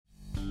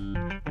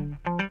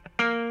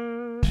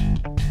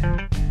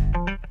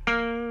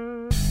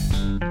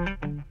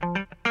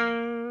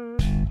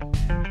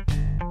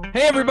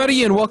Hey,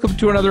 everybody, and welcome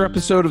to another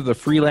episode of the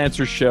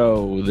Freelancer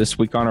Show. This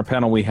week on our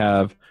panel, we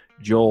have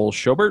Joel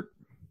Schobert.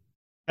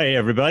 Hey,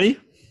 everybody.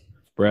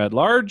 Brad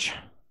Large.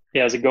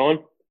 Hey, how's it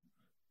going?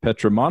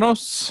 Petra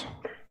Manos.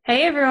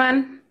 Hey,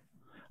 everyone.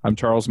 I'm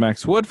Charles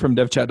Max Wood from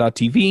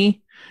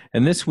devchat.tv.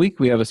 And this week,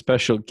 we have a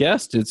special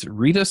guest. It's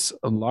Rytis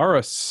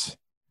Lauris.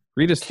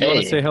 Rytis, do you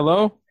want to say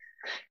hello?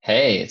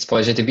 Hey, it's a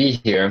pleasure to be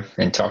here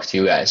and talk to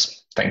you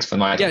guys. Thanks for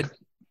inviting. Yeah.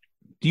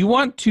 Do you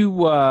want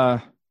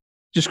to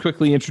just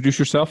quickly introduce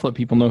yourself, let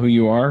people know who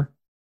you are?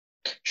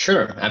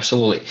 Sure,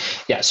 absolutely.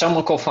 Yeah, so I'm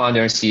a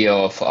co-founder and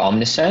CEO of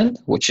Omnisend,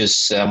 which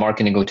is a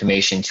marketing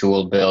automation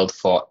tool built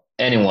for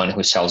anyone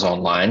who sells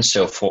online.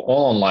 So for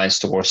all online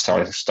stores,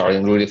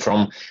 starting really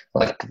from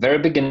like very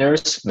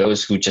beginners,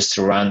 those who just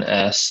run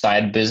a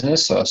side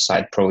business or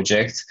side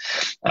project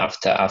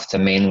after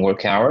main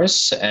work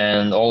hours,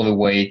 and all the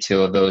way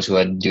to those who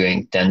are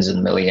doing tens of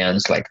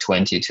millions, like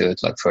 20 to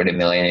like 30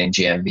 million in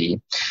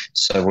GMV.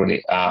 So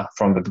really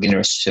from the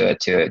beginners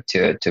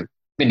to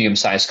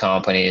medium-sized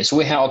companies,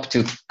 we help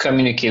to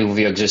communicate with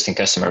your existing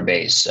customer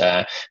base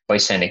by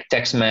sending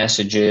text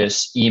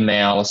messages,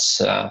 emails,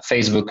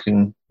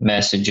 Facebook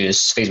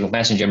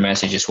Messenger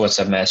messages,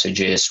 WhatsApp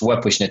messages,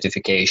 web push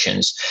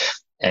notifications,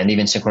 and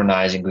even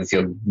synchronizing with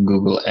your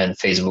Google and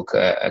Facebook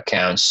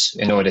accounts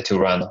in order to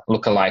run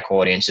lookalike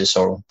audiences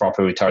or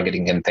proper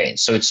retargeting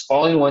campaigns. So it's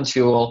all in one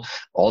tool,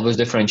 all those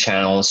different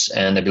channels,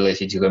 and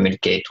ability to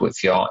communicate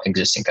with your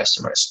existing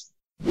customers.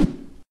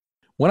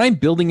 When I'm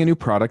building a new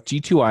product,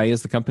 G2I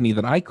is the company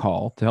that I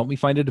call to help me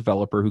find a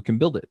developer who can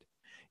build it.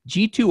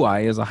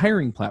 G2I is a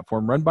hiring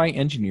platform run by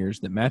engineers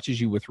that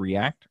matches you with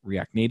React,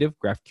 React Native,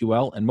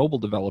 GraphQL, and mobile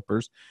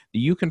developers that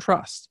you can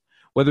trust.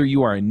 Whether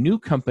you are a new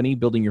company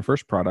building your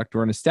first product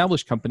or an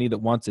established company that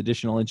wants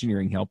additional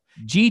engineering help,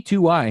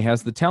 G2I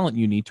has the talent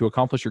you need to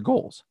accomplish your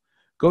goals.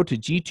 Go to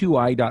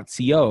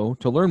g2i.co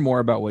to learn more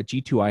about what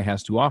G2I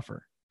has to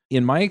offer.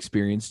 In my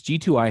experience,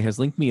 G2I has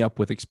linked me up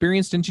with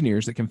experienced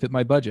engineers that can fit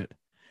my budget.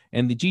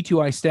 And the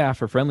G2I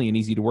staff are friendly and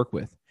easy to work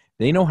with.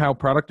 They know how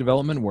product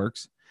development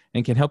works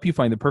and can help you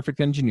find the perfect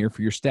engineer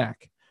for your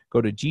stack.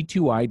 Go to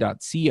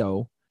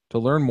g2i.co to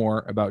learn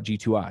more about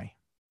G2I.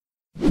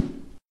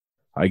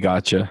 I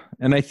gotcha.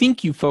 And I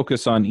think you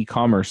focus on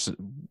e-commerce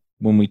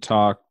when we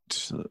talked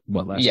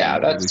last week,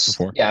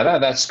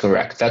 that's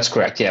correct. That's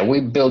correct. Yeah,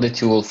 we build a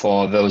tool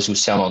for those who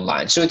sell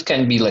online. So it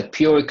can be like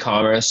pure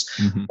e-commerce,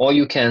 or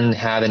you can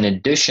have an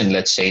addition,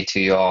 let's say, to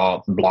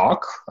your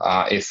blog.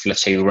 If,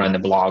 let's say, you run a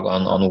blog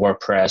on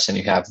WordPress and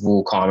you have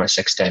WooCommerce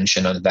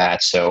extension on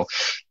that. So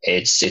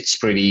it's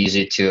pretty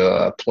easy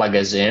to plug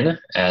us in,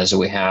 as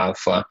we have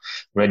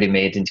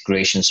ready-made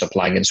integrations of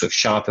plugins with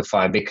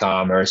Shopify,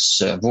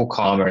 BigCommerce,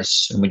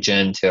 WooCommerce,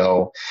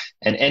 Magento,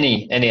 and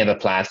any other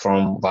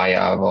platform via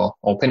our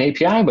open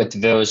API. But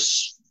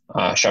those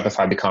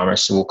Shopify,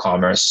 BigCommerce,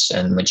 WooCommerce,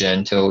 and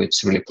Magento,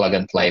 it's really plug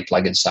and play.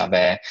 Plugins are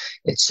there.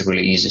 It's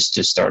really easy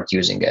to start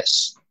using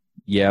this.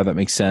 Yeah, that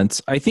makes sense.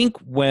 I think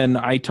when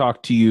I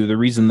talked to you, the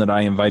reason that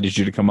I invited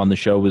you to come on the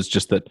show was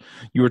just that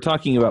you were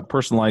talking about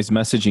personalized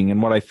messaging.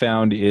 And what I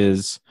found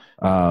is,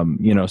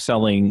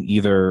 selling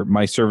either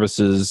my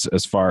services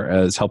as far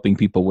as helping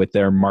people with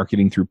their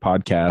marketing through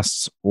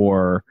podcasts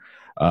or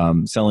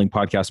selling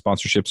podcast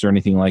sponsorships or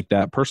anything like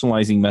that,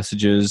 personalizing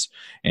messages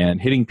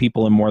and hitting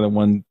people in more than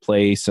one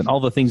place and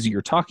all the things that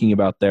you're talking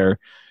about there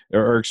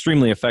are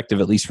extremely effective,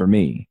 at least for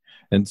me.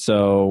 And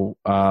so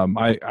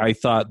I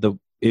thought that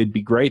it'd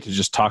be great to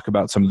just talk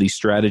about some of these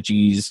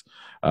strategies,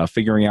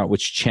 figuring out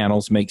which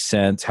channels make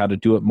sense, how to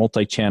do it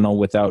multi-channel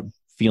without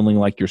feeling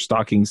like you're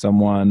stalking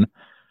someone,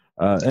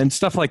 and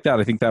stuff like that.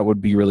 I think that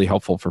would be really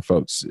helpful for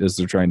folks as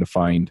they're trying to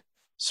find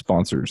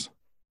sponsors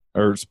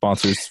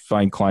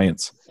find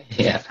clients.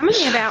 Yeah. How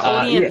many of our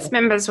audience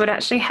members would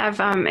actually have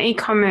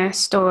e-commerce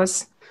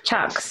stores,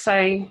 Chuck?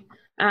 So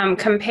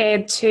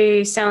compared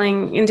to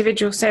selling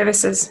individual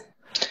services?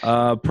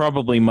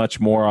 Probably much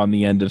more on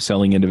the end of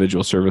selling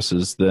individual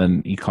services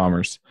than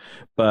e-commerce.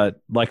 But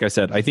like I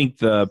said, I think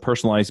the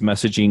personalized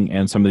messaging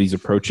and some of these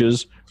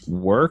approaches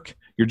work.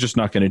 You're just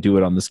not going to do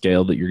it on the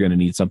scale that you're going to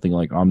need something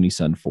like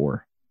Omnisend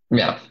for.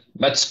 Yeah,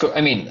 that's cool.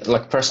 I mean,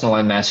 like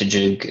personalized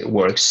messaging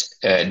works.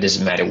 It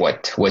doesn't matter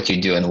what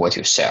you do and what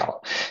you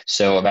sell.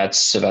 So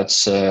that's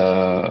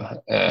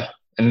a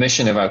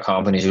mission of our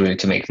company is really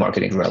to make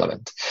marketing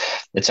relevant.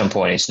 At some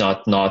point, it's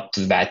not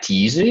that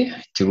easy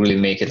to really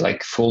make it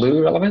like fully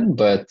relevant,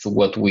 but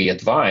what we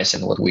advise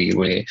and what we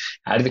really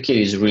advocate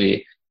is really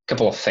a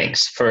couple of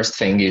things. First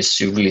thing is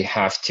you really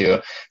have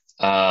to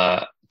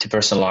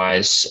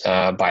personalize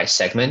by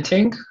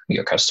segmenting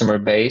your customer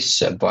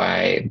base,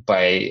 by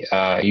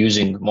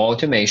using more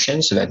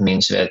automation. So that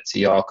means that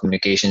your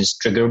communication is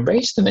trigger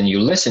based, and then you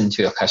listen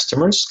to your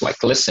customers,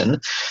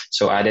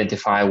 so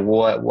identify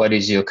what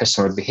is your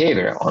customer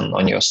behavior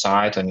on your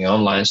site, on your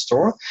online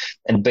store,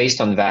 and based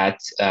on that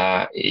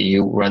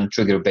you run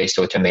trigger based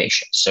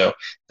automation. So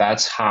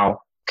that's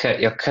how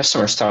your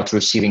customers start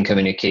receiving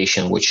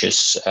communication which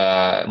is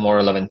more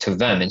relevant to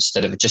them.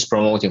 Instead of just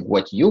promoting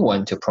what you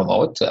want to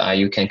promote,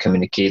 you can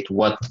communicate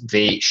what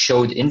they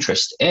showed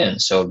interest in.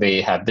 So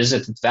they have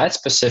visited that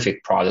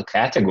specific product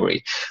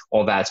category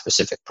or that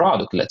specific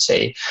product, let's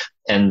say,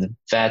 and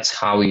that's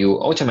how you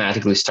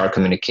automatically start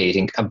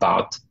communicating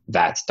about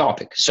that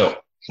topic. So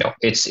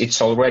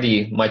it's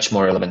already much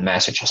more relevant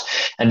messages.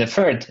 And the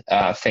third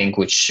thing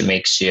which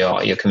makes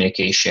your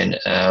communication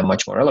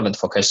much more relevant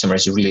for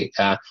customers is really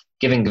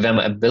giving them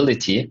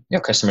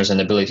your customers an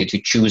ability to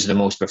choose the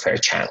most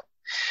preferred channel.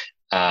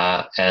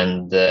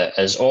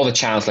 As all the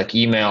channels like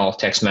email,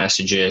 text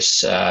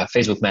messages,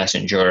 Facebook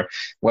Messenger,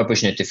 web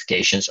push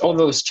notifications, all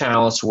those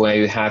channels where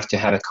you have to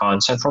have a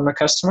consent from the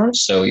customer.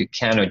 So you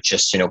cannot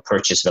just,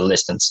 purchase the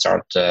list and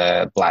start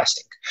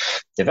blasting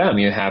to them.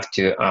 You have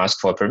to ask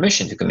for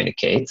permission to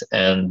communicate.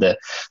 And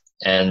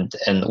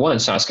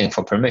once asking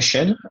for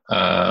permission,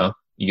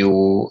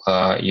 you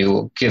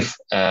give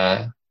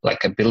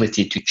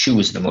ability to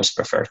choose the most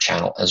preferred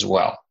channel as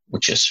well,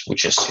 which is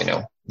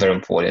very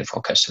important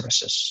for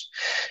customers.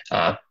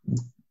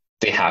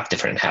 They have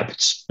different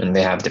habits and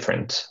they have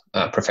different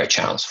preferred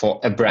channels for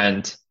a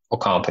brand or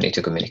company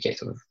to communicate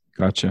with.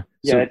 Gotcha.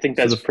 Yeah, I think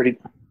that's pretty.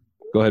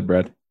 Go ahead,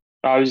 Brad.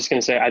 I was just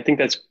going to say, I think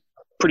that's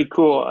pretty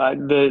cool.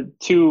 The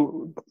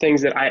two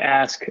things that I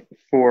ask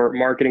for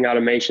marketing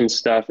automation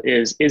stuff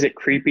is it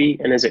creepy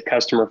and is it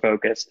customer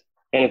focused?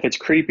 And if it's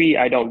creepy,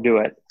 I don't do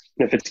it.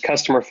 And if it's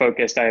customer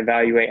focused, I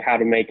evaluate how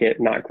to make it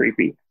not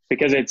creepy.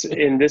 Because it's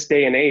in this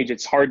day and age,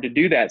 it's hard to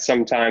do that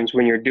sometimes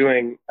when you're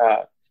doing,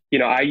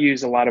 I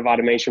use a lot of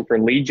automation for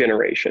lead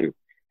generation.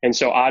 And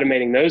so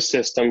automating those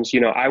systems,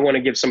 I want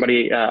to give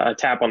somebody a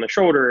tap on the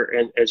shoulder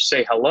and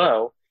say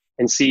hello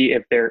and see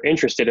if they're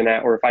interested in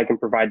that or if I can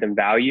provide them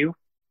value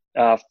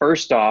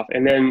first off.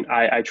 And then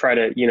I try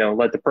to,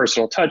 let the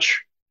personal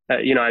touch,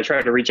 I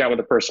try to reach out with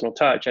a personal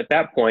touch at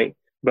that point.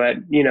 But,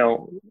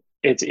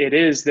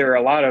 there are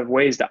a lot of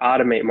ways to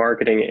automate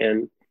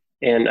marketing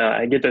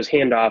and get those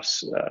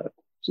handoffs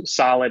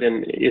solid,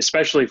 and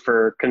especially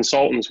for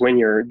consultants when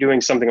you're doing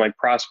something like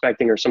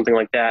prospecting or something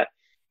like that.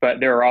 But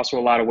there are also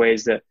a lot of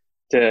ways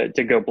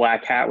to go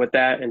black hat with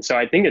that. And so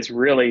I think it's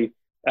really,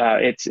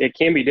 it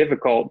can be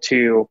difficult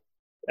to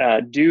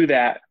do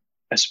that,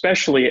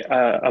 especially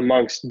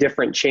amongst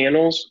different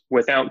channels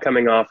without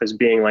coming off as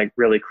being like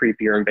really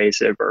creepy or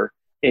invasive or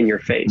in your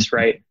face,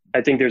 right?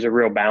 I think there's a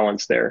real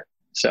balance there.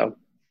 So.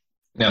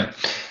 Yeah.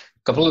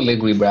 Completely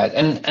agree, Brad.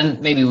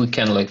 And maybe we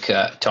can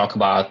talk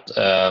about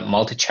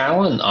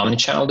multi-channel and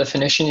omni-channel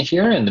definition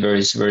here. And there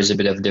is a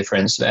bit of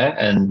difference there.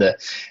 And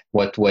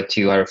what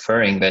you are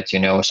referring that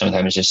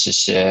sometimes it's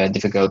just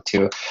difficult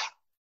to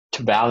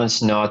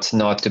balance, not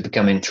to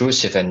become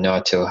intrusive and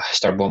not to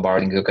start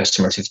bombarding your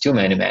customers with too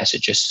many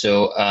messages.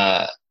 So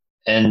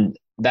and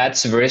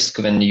that's a risk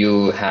when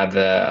you have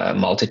a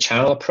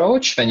multi-channel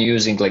approach, when you're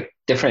using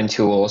different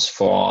tools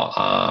for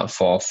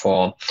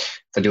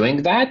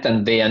doing that,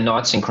 and they are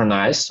not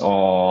synchronized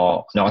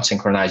or not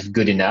synchronized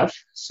good enough.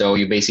 So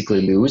you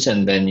basically lose,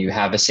 and then you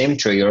have the same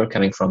trigger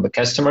coming from the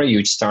customer.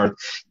 You start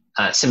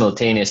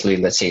simultaneously,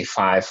 let's say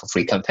 5 or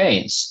 3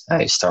 campaigns.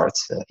 You start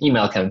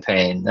email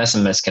campaign,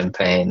 SMS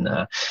campaign,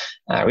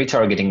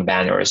 retargeting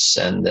banners,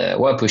 and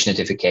web push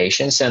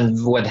notifications.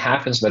 And what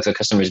happens that the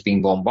customer is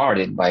being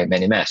bombarded by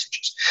many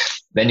messages.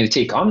 When you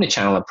take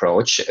omni-channel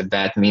approach,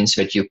 that means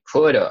that you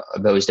put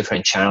those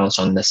different channels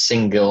on a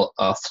single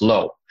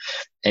flow.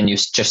 And you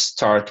just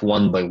start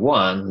one by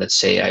one. Let's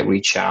say I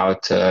reach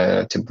out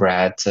to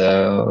Brad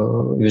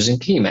using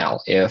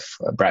email. If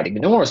Brad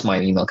ignores my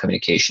email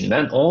communication,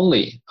 then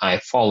only I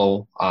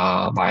follow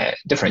by a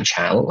different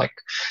channel like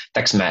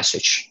text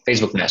message,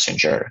 Facebook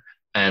Messenger,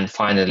 and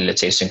finally,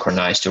 let's say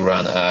synchronize to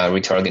run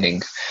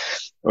retargeting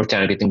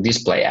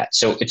display ad.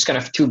 So it's kind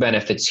of 2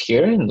 benefits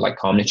here in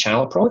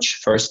omni-channel approach.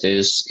 First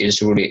is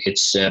really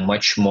it's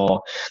much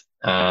more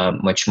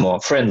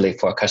friendly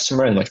for a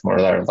customer and much more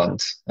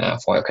relevant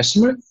for a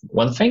customer,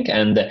 one thing.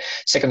 And the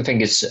second thing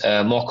is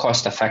more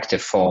cost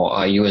effective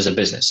for you as a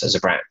business, as a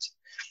brand.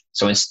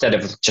 So instead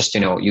of just,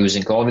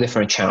 using all the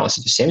different channels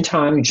at the same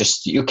time,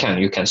 you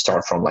can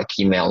start from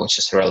email, which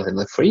is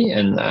relatively free,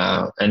 and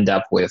end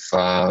up with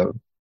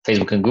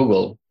Facebook and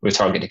Google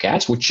retargeting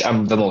ads, which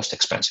are the most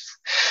expensive.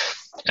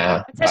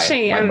 That's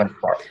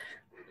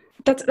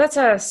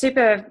a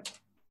super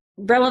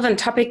relevant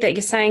topic that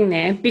you're saying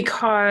there,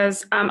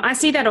 because I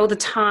see that all the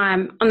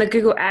time on the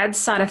Google Ads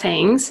side of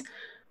things.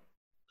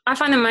 I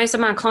find that most of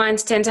my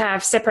clients tend to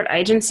have separate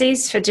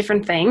agencies for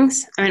different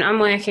things. I mean, I'm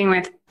working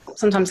with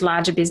sometimes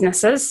larger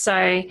businesses,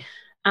 so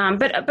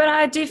but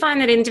I do find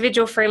that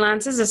individual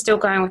freelancers are still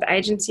going with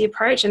agency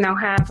approach, and they'll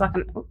have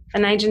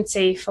an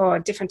agency for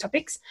different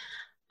topics.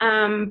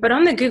 But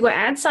on the Google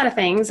Ads side of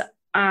things,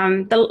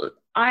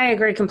 I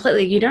agree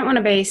completely. You don't want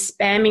to be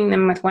spamming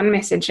them with one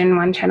message in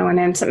one channel and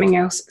then something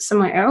else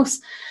somewhere else.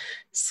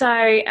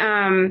 So,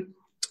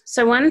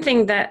 so one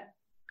thing that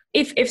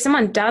if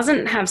someone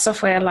doesn't have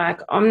software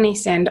like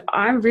OmniSend,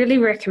 I really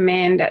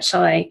recommend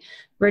actually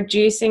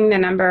reducing the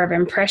number of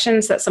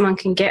impressions that someone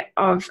can get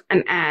of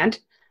an ad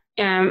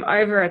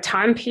over a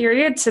time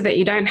period so that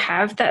you don't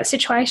have that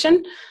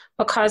situation,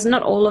 because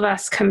not all of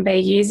us can be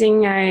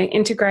using an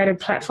integrated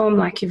platform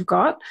like you've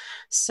got.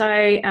 So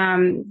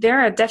there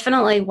are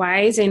definitely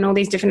ways in all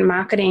these different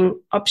marketing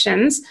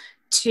options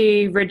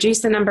to reduce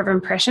the number of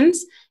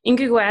impressions. In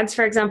Google Ads,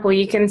 for example,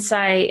 you can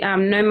say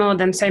no more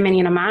than so many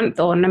in a month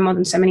or no more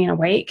than so many in a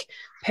week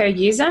per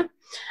user.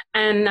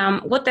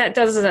 And what that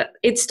does is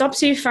it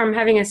stops you from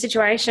having a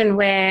situation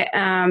where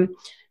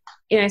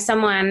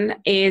someone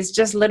is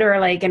just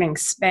literally getting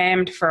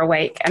spammed for a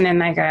week and then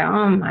they go,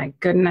 oh my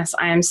goodness,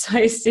 I am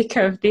so sick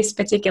of this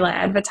particular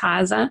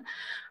advertiser.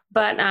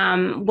 But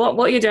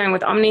what you're doing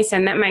with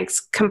Omnisend, that makes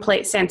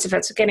complete sense. If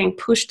it's getting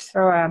pushed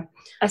through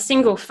a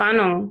single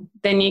funnel,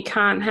 then you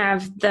can't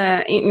have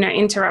the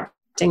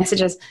interrupting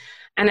messages.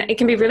 And it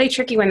can be really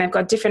tricky when they've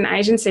got different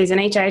agencies and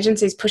each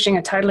agency is pushing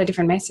a totally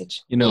different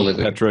message.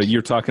 Petra,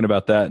 you're talking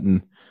about that,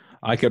 and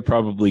I could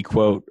probably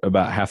quote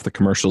about half the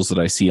commercials that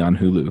I see on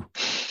Hulu.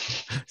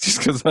 Just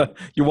because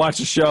you watch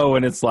a show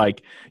and it's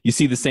like you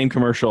see the same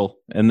commercial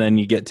and then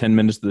you get 10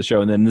 minutes of the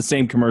show and then the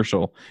same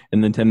commercial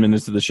and then 10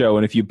 minutes of the show.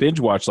 And if you binge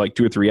watch like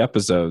 2 or 3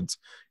 episodes,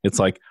 it's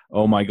like,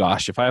 oh my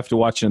gosh, if I have to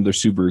watch another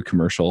Subaru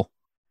commercial.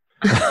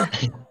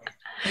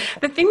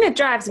 The thing that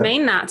drives me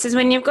nuts is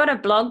when you've got a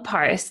blog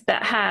post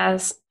that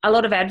has a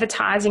lot of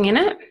advertising in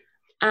it.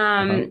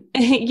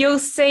 You'll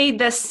see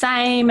the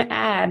same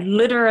ad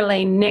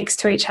literally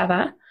next to each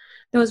other.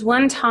 There was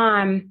one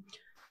time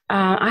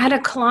I had a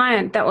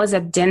client that was a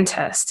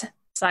dentist.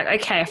 It's like,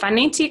 okay, if I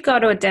need to go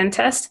to a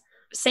dentist,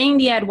 seeing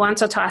the ad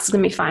once or twice is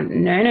going to be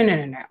fine.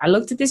 No. I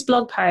looked at this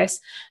blog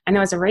post and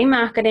there was a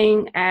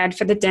remarketing ad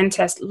for the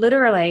dentist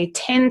literally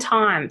 10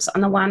 times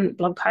on the one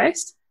blog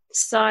post.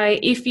 So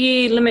if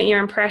you limit your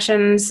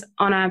impressions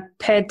on a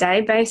per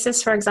day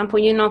basis, for example,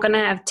 you're not going to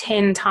have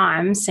 10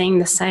 times seeing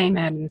the same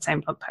ad in the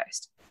same blog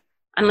post,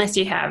 unless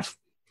you have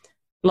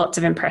lots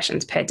of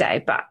impressions per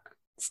day, but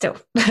still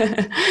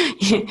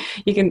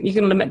you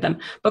can limit them,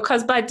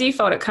 because by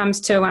default it comes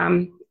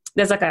to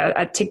there's like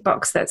a tick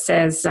box that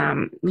says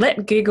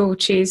let Google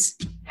choose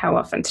how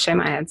often to show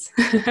my ads.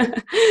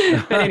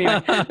 But anyway,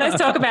 let's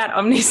talk about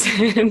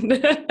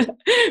Omnisend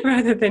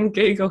rather than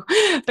Google.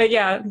 But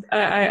yeah,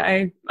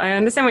 I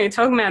understand what you're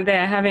talking about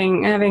there.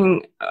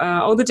 Having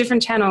all the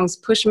different channels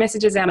push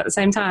messages out at the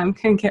same time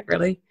can get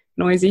really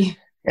noisy.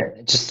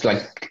 Yeah, just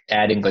like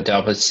adding the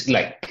doubles,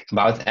 like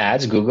about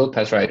ads, Google,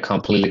 Petra, I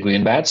completely agree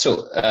on that.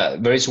 So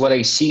there is what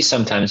I see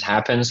sometimes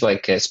happens,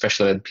 like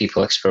especially when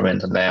people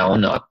experiment on their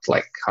own, not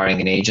like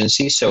hiring an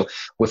agency. So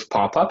with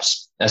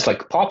pop-ups, that's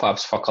like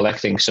pop-ups for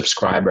collecting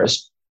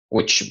subscribers,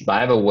 which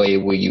by the way,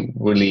 we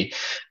really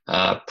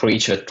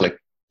preach that like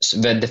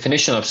the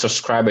definition of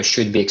subscriber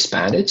should be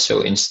expanded.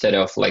 So instead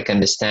of like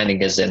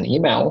understanding as an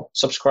email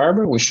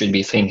subscriber, we should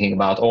be thinking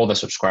about all the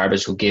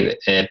subscribers who give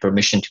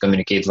permission to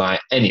communicate via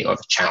any of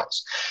the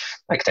channels,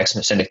 like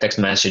sending text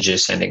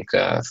messages, sending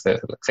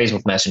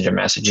Facebook Messenger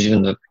messages,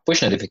 even the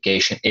push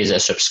notification is a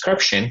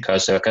subscription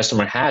because the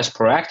customer has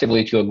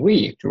proactively to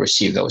agree to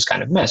receive those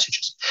kind of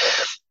messages.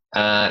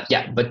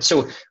 But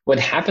so what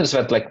happens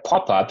with like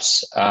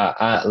pop-ups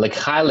are like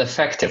highly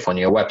effective on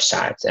your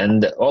website.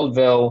 And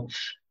although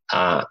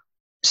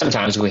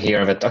sometimes we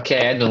hear that,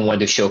 okay, I don't want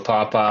to show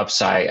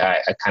pop-ups, I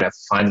kind of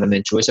find them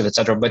intrusive,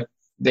 etc. But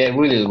they're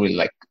really, really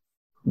like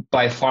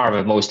by far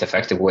the most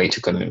effective way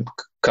to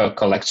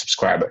collect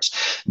subscribers.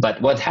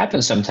 But what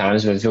happens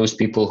sometimes with those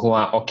people who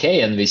are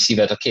okay and they see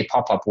that, okay,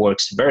 pop-up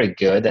works very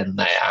good and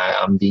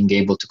I'm being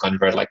able to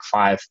convert like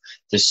 5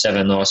 to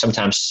 7 or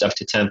sometimes up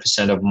to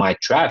 10% of my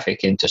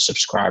traffic into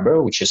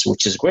subscriber, which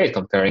is great,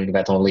 comparing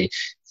that only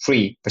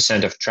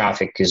 3% of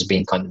traffic is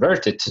being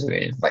converted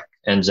to, like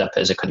ends up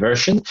as a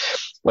conversion.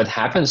 What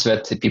happens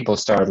that people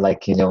start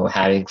like,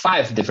 having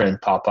 5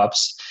 different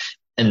pop-ups,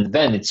 and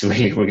then it's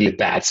really, really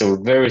bad. So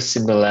very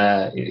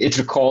similar. It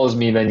recalls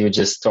me when you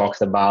just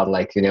talked about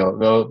like,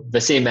 the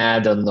same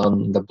ad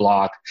on the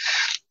blog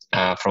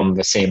from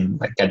the same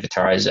like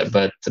advertiser.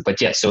 But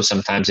yeah, so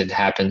sometimes it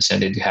happens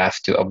and you have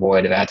to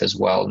avoid that as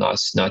well,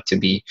 not to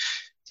be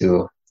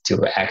too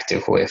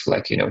active with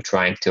like,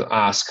 trying to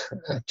ask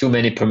too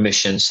many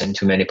permissions and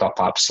too many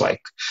pop-ups.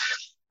 Like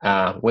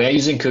we are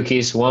using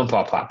cookies, 1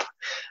 pop-up.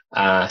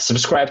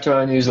 Subscribe to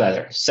our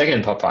newsletter,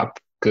 2nd pop-up.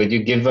 Could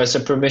you give us a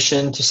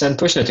permission to send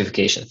push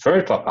notification?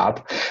 3rd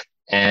pop-up.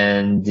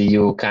 And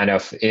you kind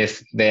of,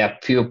 if they are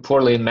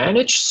poorly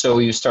managed, so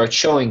you start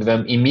showing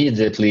them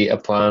immediately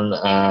upon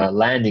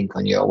landing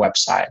on your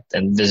website.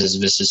 And this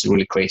is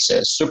really creates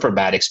a super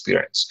bad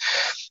experience.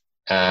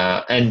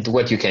 And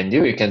what you can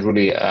do, you can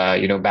really,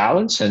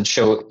 balance and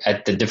show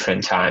at the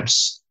different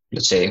times.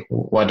 Let's say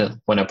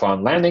one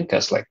upon landing,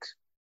 because like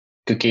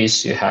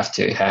cookies you have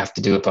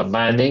to do upon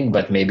landing,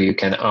 but maybe you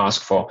can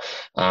ask for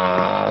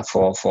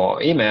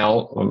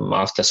email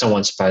after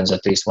someone spends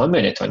at least 1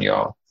 minute on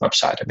your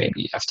website, or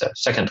maybe after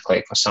 2nd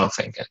click or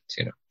something.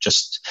 And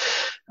just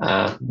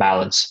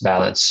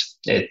balance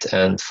it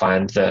and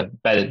find the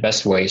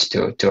best ways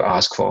to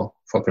ask for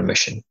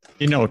permission.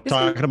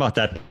 Talking about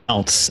that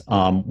balance,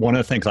 one of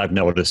the things I've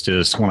noticed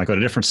is when I go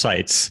to different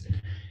sites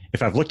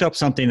if I've looked up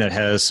something that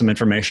has some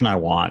information I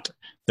want,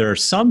 there are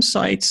some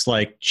sites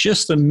like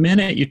just the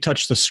minute you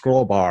touch the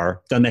scroll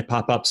bar, then they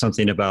pop up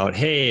something about,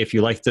 hey, if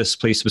you like this,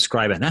 please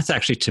subscribe. And that's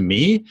actually, to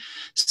me,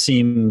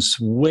 seems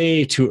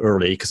way too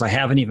early because I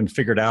haven't even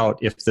figured out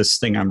if this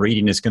thing I'm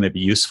reading is going to be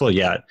useful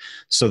yet.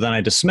 So then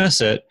I dismiss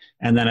it,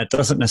 and then it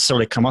doesn't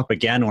necessarily come up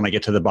again when I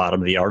get to the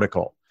bottom of the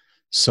article.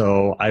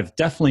 So I've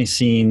definitely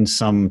seen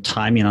some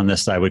timing on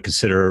this that I would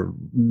consider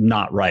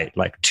not right,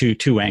 like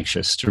too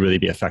anxious to really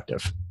be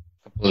effective.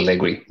 Completely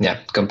agree. Yeah,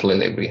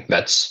 completely agree.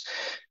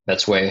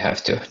 That's where you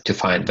have to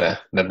find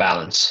the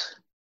balance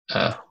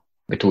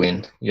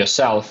between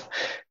yourself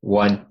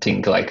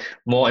wanting like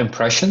more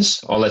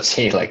impressions, or let's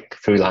say like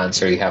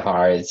freelancer you have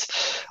hired,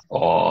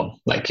 or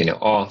like,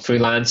 or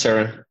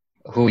freelancer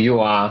who you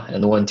are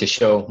and want to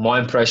show more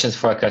impressions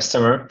for a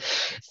customer,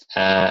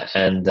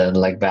 and then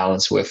like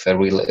balance with a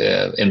real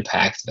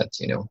impact that,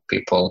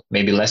 people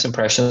maybe less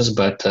impressions,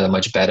 but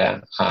much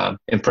better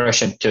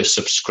impression to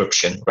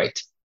subscription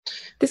rate.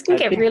 This can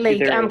get really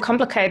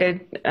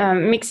complicated,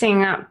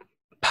 mixing up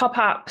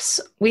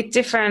pop-ups with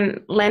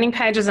different landing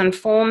pages and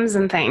forms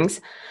and things.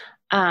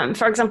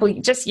 For example,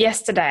 just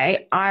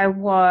yesterday, I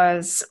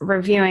was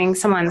reviewing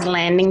someone's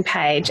landing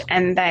page,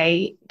 and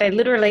they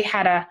literally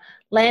had a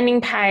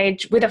landing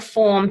page with a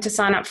form to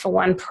sign up for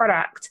one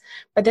product,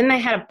 but then they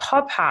had a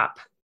pop-up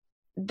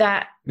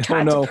that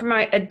tried to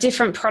promote a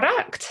different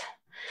product.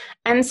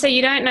 And so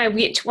you don't know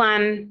which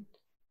one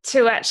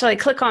to actually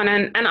click on.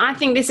 And I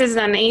think this is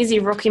an easy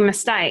rookie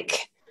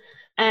mistake.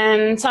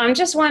 And so I'm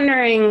just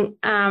wondering,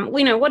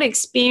 what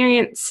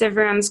experience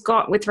everyone's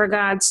got with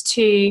regards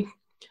to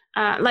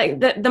like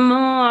the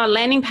more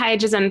landing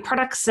pages and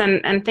products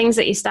and things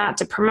that you start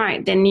to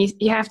promote, then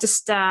you have to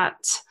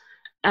start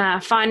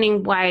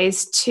finding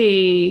ways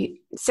to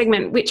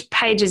segment which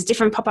pages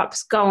different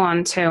pop-ups go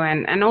on to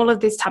and all of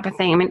this type of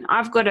thing. I mean,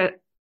 I've got a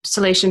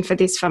solution for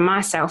this for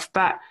myself,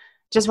 but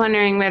just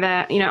wondering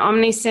whether,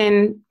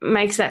 Omnisend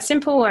makes that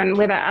simple and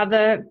whether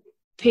other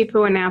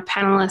people in our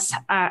panelists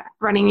are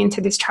running into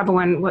this trouble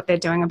and what they're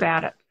doing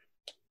about it.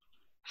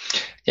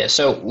 Yeah,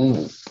 so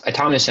at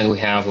Omnisend we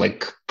have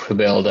like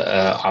pre-built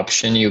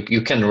option.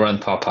 You can run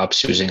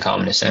pop-ups using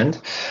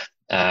Omnisend.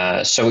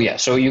 So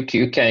you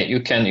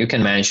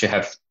can manage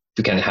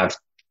you can have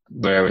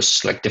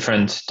various like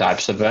different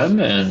types of them,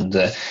 and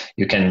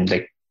you can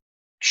like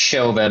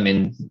show them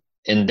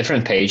in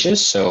different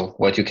pages. So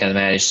what you can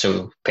manage,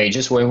 so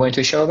pages where you want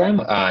to show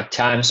them,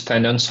 time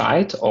spent on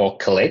site or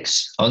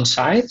clicks on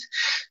site.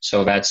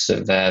 So that's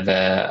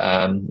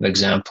the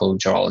example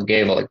Joel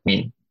gave. Like,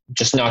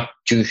 just not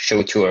to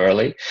show too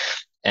early,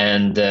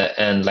 and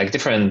like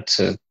different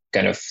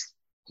kind of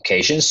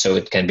occasions. So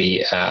it can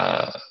be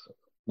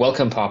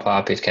welcome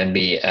pop-up, it can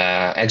be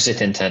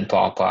exit intent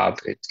pop-up,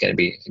 it can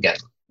be, again,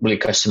 really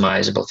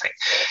customizable thing.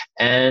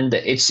 And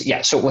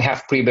so we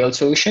have pre-built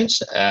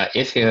solutions.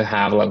 If you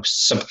have like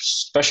some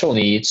special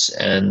needs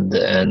and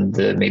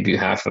maybe you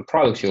have a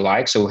product you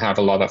like, so we have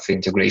a lot of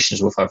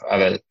integrations with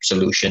other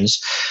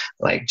solutions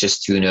like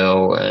Just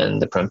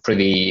and the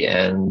Privy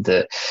and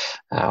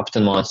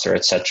OptinMonster,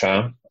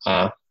 etc.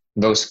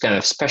 Those kind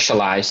of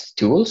specialized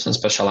tools and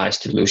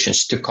specialized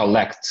solutions to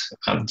collect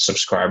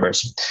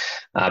subscribers'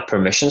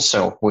 permissions.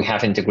 So we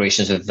have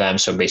integrations with them.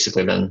 So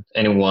basically then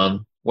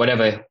anyone,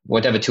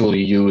 whatever tool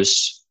you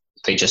use,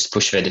 they just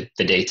push the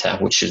data,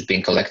 which is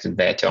being collected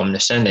there to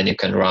Omnisend, and you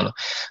can run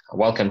a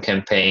welcome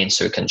campaign.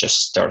 So you can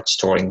just start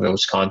storing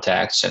those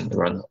contacts and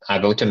run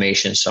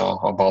automations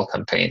or bulk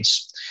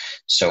campaigns.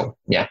 So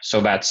so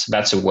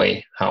that's a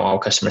way how our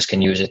customers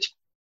can use it.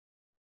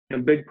 A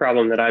big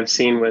problem that I've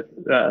seen with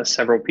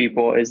several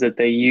people is that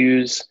they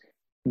use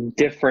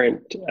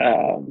different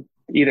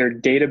either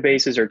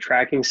databases or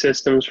tracking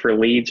systems for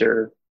leads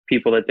or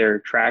people that they're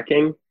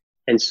tracking.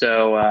 And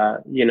so,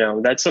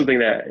 that's something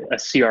that a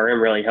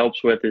CRM really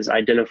helps with, is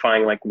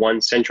identifying like one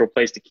central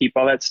place to keep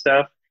all that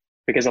stuff.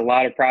 Because a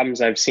lot of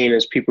problems I've seen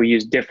is people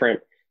use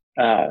different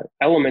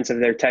elements of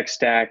their tech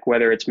stack,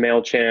 whether it's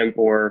MailChimp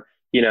or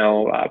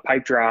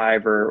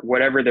Pipedrive or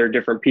whatever their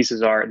different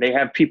pieces are. They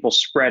have people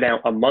spread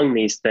out among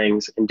these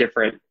things in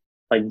different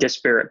like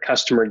disparate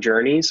customer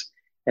journeys.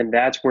 And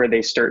that's where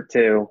they start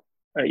to,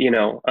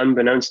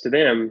 unbeknownst to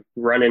them,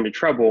 run into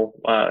trouble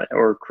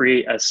or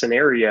create a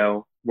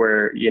scenario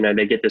where,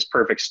 they get this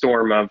perfect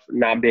storm of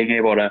not being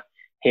able to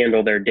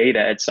handle their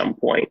data at some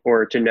point,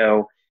 or to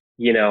know,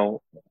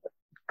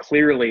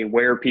 clearly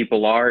where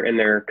people are in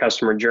their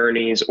customer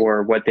journeys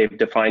or what they've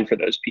defined for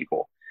those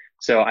people.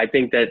 So I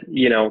think that,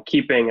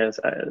 keeping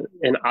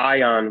an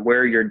eye on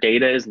where your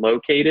data is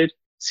located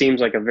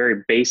seems like a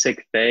very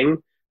basic thing,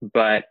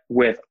 but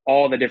with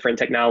all the different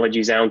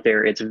technologies out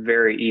there, it's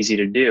very easy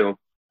to do.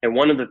 And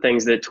one of the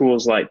things that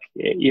tools like,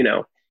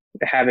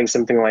 having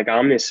something like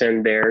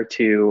Omnisend there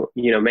to,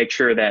 make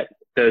sure that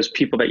those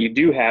people that you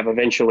do have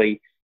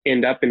eventually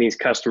end up in these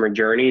customer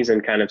journeys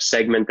and kind of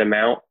segment them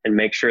out and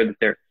make sure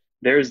that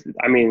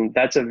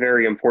that's a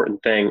very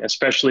important thing,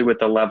 especially with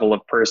the level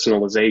of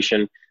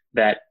personalization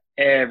that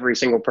every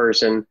single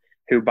person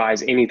who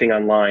buys anything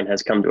online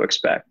has come to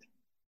expect.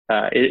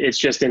 It's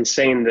just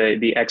insane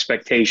the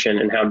expectation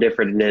and how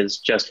different it is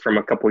just from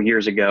a couple of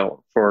years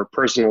ago for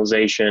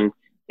personalization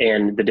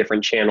and the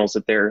different channels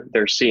that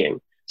they're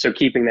seeing. So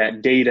keeping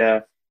that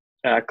data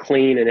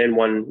clean and in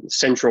one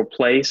central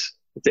place,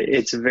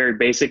 it's a very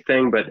basic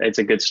thing, but it's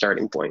a good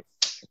starting point.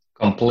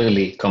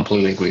 Completely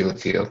agree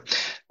with you.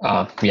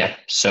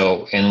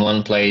 So in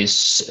one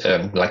place,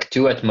 like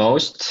two at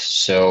most.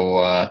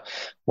 So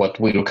what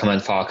we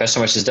recommend for our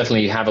customers is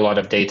definitely you have a lot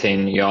of data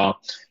in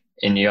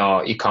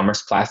your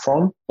e-commerce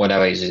platform,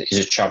 whatever is it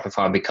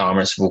Shopify,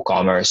 BigCommerce,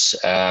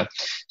 WooCommerce.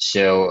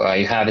 So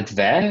you have it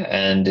there,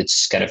 and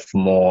it's kind of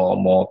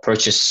more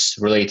purchase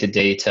related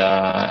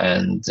data,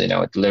 and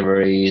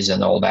deliveries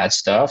and all that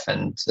stuff,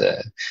 and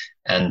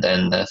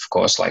then of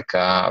course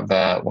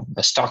the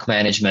stock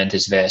management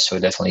is there. So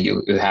definitely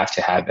you have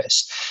to have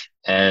this.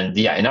 And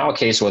in our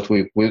case, what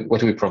we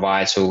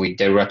provide, so we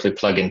directly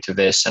plug into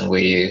this and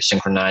we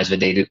synchronize the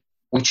data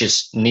which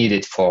is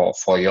needed for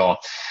your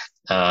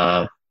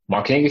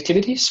marketing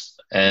activities.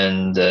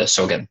 And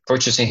so again,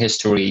 purchasing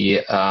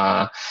history,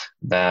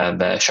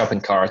 the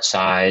shopping cart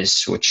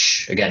size,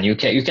 which again, you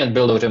can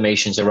build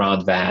automations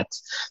around that.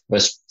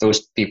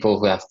 Those people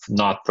who have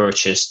not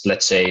purchased,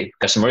 let's say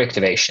customer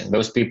activation,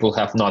 those people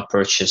have not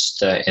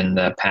purchased in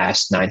the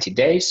past 90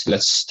 days.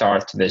 Let's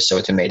start this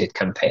automated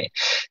campaign.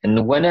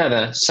 And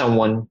whenever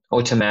someone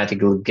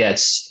automatically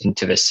gets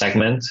into this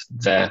segment,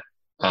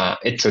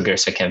 it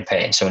triggers a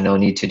campaign. So no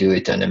need to do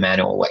it in a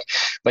manual way.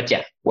 But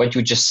what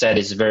you just said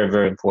is very,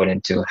 very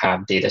important to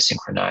have data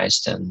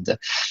synchronized. And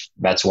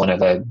that's one of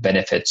the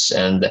benefits.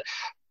 And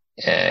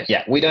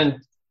we don't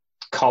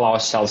call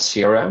ourselves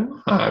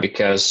CRM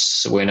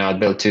because we're not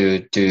built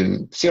to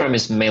CRM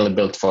is mainly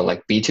built for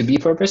like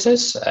B2B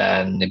purposes,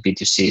 and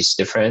B2C is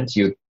different.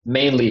 You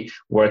mainly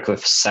work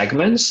with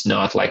segments,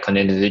 not like on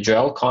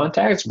individual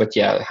contacts, but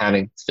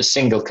having a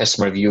single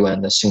customer view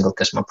and a single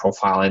customer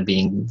profile and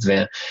being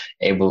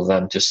able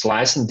them to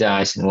slice and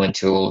dice in one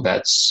tool.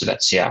 That's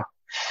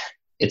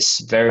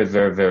it's very,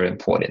 very, very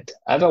important.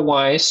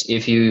 Otherwise,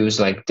 if you use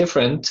like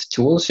different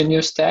tools in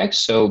your stack,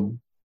 so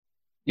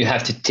you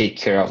have to take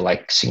care of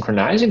like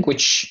synchronizing,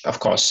 which of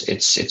course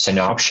it's an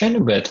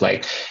option, but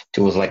like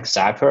tools like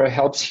Zapier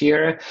helps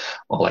here,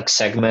 or like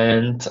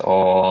Segment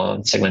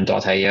or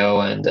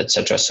Segment.io and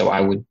etc. So I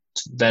would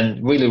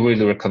then really,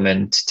 really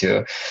recommend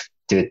to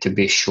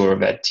be sure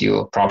that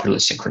you properly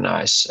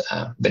synchronize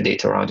the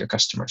data around your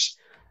customers.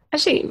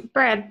 Actually,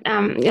 Brad,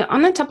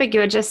 on the topic you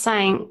were just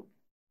saying,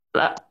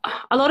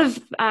 a lot of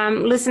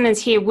listeners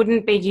here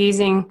wouldn't be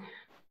using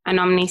an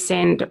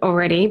OmniSend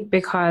already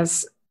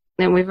because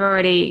we've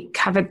already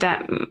covered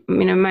that.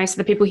 Most of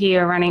the people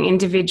here are running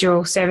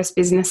individual service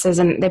businesses,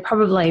 and they're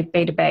probably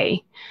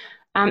B2B.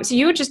 So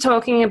you were just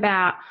talking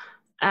about,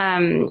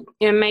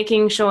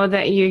 making sure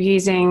that you're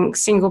using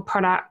single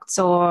products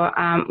or,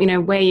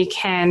 where you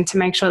can to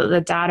make sure that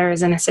the data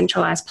is in a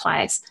centralized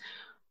place.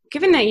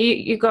 Given that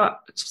you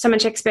got so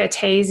much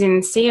expertise in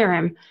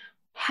CRM,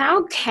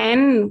 how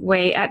can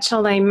we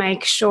actually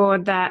make sure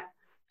that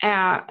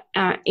our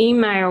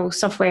email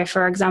software,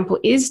 for example,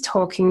 is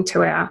talking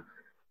to our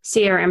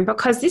CRM?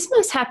 Because this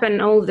must happen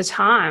all the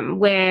time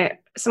where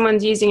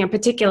someone's using a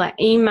particular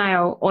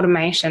email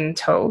automation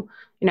tool,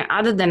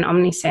 other than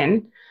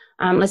OmniSend.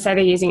 Let's say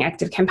they're using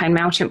ActiveCampaign,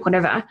 MailChimp,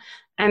 whatever,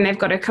 and they've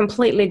got a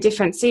completely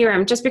different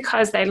CRM just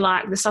because they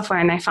like the software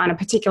and they find a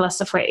particular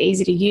software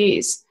easy to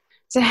use.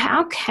 So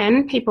how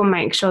can people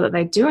make sure that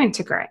they do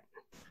integrate?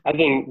 I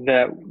think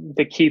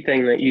the key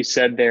thing that you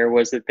said there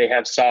was that they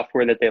have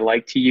software that they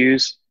like to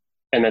use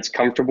and that's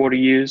comfortable to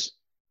use.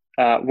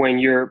 When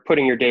you're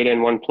putting your data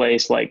in one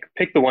place, like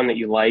pick the one that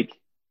you like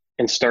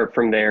and start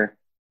from there.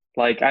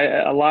 Like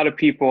a lot of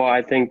people,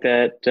 I think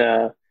that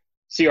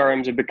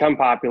CRMs have become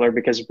popular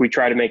because we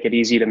try to make it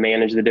easy to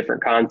manage the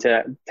different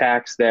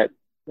contacts that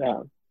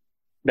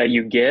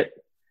you get.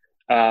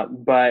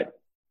 But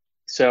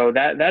so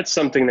that's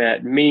something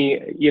that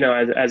me,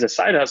 as a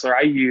side hustler,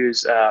 I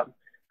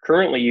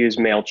currently use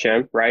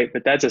MailChimp, right?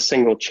 But that's a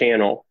single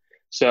channel.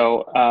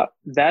 So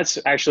that's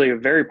actually a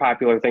very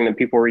popular thing that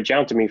people reach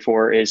out to me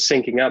for, is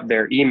syncing up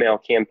their email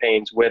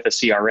campaigns with a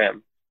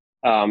CRM.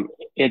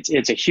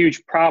 It's a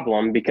huge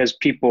problem because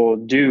people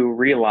do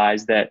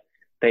realize that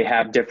they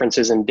have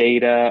differences in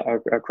data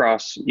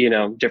across,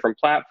 different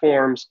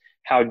platforms.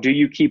 How do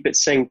you keep it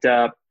synced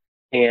up?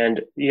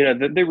 And,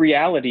 the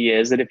reality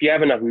is that if you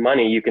have enough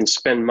money, you can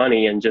spend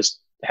money and just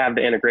have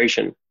the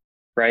integration,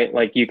 right?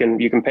 Like you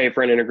can pay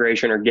for an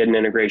integration or get an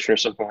integration or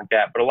something like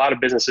that. But a lot of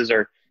businesses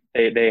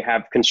they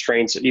have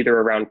constraints either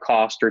around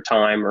cost or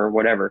time or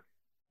whatever.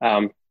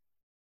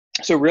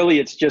 So really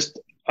it's just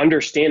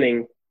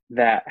understanding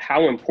that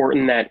how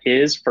important that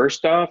is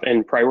first off,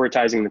 and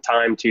prioritizing the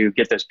time to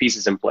get those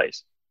pieces in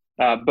place.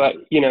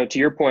 But, to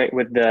your point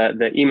with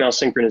the email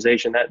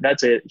synchronization,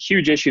 that's a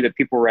huge issue that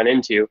people run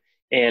into.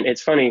 And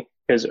it's funny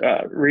because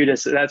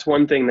Rytis, that's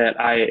one thing that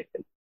I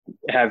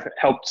have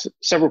helped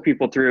several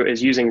people through,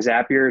 is using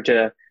Zapier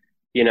to,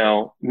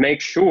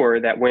 make sure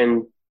that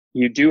when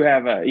you do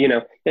have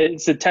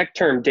it's a tech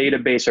term,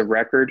 database of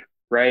record,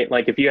 right?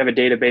 Like if you have a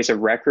database of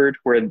record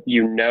where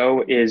you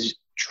know is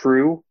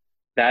true,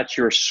 that's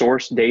your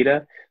source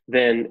data,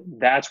 then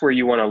that's where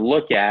you want to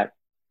look at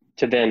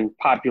to then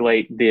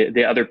populate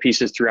the other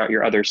pieces throughout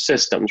your other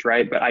systems,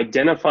 right? But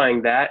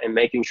identifying that and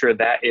making sure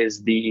that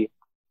is the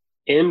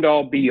end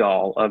all be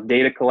all of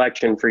data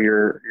collection for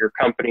your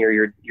company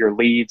or your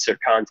leads or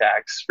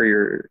contacts for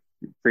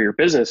your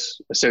business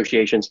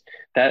associations,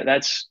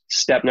 that's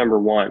step number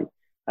one.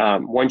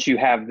 Once you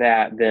have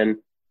that, then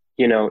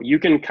you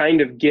can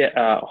kind of get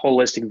a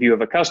holistic view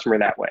of a customer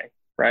that way,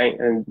 right?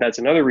 And that's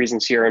another reason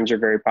CRMs are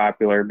very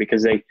popular,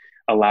 because they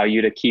allow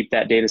you to keep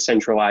that data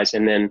centralized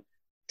and then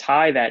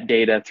tie that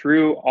data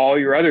through all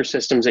your other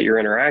systems that you're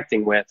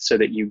interacting with, so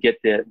that you get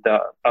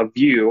a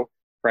view,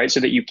 right? So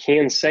that you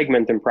can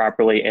segment them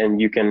properly and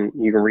you can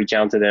reach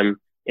out to them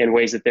in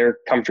ways that they're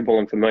comfortable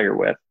and familiar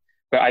with.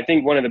 But I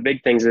think one of the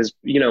big things is,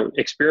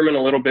 experiment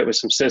a little bit with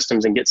some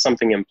systems and get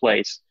something in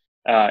place,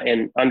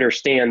 and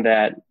understand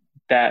that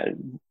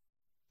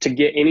to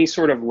get any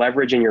sort of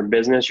leverage in your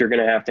business, you're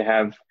going to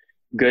have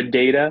good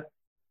data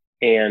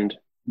and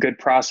good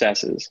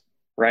processes,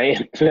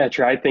 right?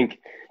 Petra, I think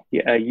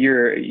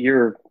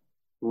you're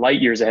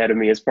light years ahead of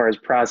me as far as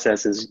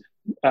processes.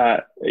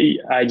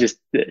 It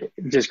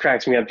just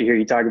cracks me up to hear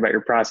you talk about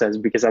your process,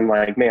 because I'm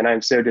like, man,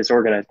 I'm so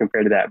disorganized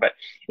compared to that. But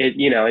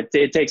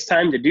it takes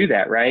time to do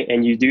that, right?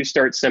 And you do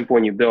start simple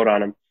and you build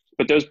on them.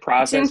 But those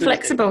processes, it's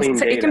inflexible.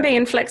 So it can be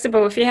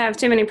inflexible if you have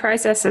too many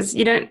processes.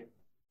 You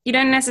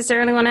don't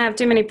necessarily want to have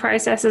too many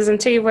processes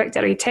until you've worked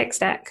out your tech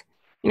stack,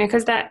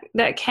 because that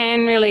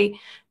can really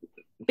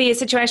be a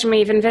situation where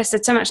you've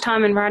invested so much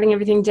time in writing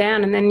everything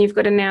down, and then you've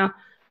got to now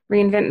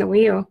reinvent the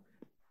wheel.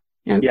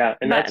 Yeah,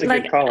 and that's a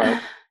good call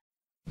out.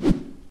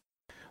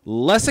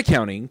 Less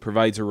Accounting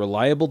provides a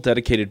reliable,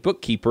 dedicated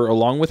bookkeeper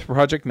along with a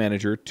project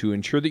manager to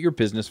ensure that your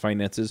business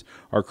finances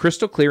are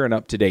crystal clear and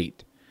up to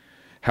date.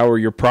 How are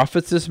your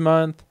profits this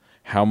month?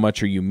 How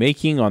much are you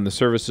making on the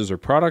services or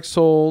products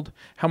sold?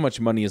 How much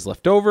money is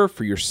left over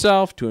for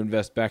yourself to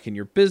invest back in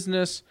your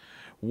business?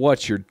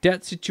 What's your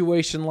debt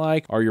situation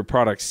like? Are your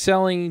products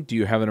selling? Do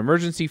you have an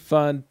emergency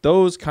fund?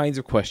 Those kinds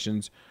of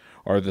questions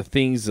are the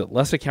things that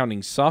Less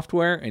Accounting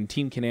software and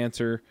team can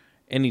answer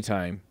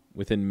anytime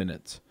within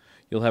minutes.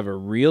 You'll have a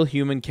real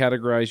human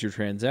categorize your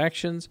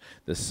transactions.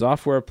 The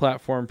software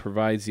platform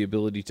provides the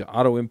ability to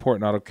auto-import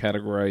and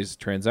auto-categorize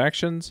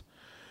transactions.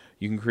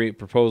 You can create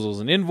proposals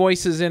and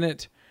invoices in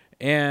it,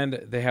 and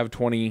they have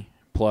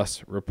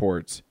 20-plus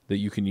reports that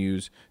you can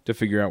use to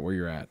figure out where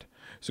you're at.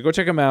 So go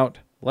check them out,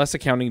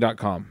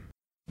 lessaccounting.com.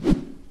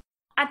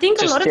 I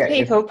think a lot of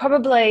people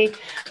probably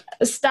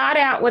start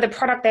out with a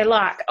product they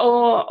like,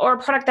 or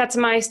a product that's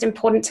most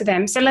important to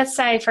them. So let's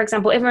say, for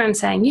example, everyone's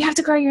saying, you have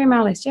to grow your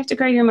email list. You have to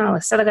grow your email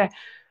list. So they go,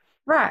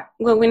 right,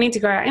 well, we need to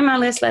grow our email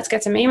list. Let's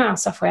get some email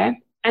software.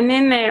 And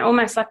then they're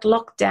almost like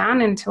locked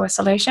down into a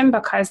solution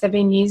because they've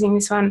been using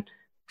this one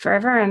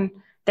forever, and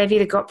they've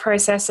either got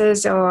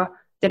processes or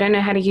they don't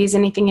know how to use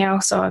anything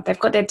else, or they've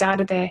got their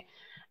data there.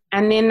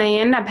 And then they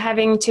end up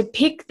having to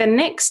pick the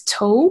next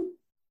tool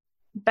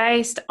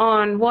based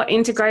on what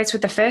integrates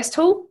with the first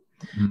tool.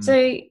 Mm-hmm.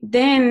 So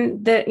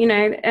then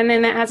and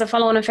then that has a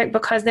follow-on effect,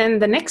 because then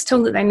the next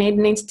tool that they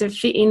needs to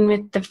fit in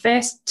with the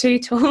first two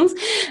tools.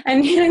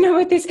 And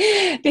with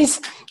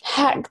this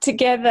hacked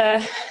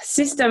together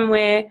system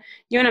where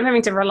you end up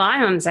having to rely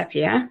on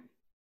Zapier.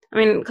 I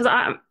mean, because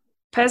I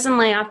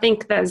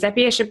think that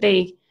Zapier should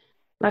be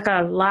like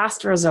a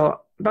last resort,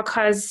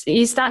 because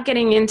you start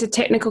getting into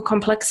technical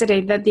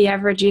complexity that the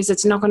average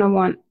user's not going to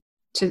want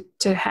to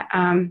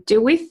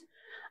deal with.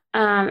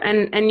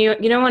 And you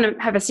don't want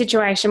to have a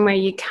situation where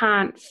you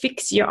can't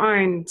fix your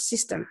own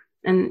system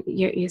and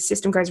your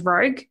system goes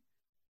rogue.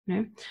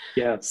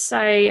 Yeah. So,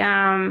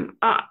 and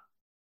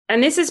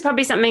this is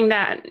probably something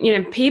that,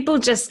 people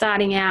just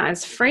starting out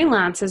as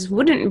freelancers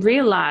wouldn't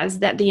realize,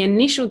 that the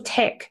initial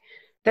tech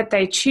that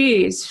they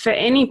choose for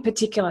any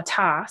particular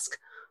task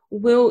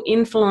will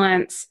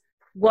influence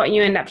what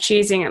you end up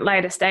choosing at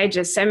later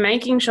stages. So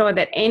making sure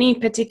that any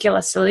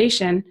particular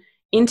solution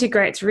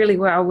integrates really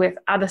well with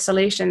other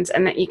solutions,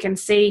 and that you can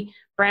see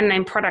brand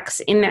name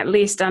products in that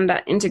list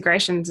under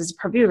integrations is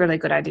probably a really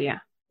good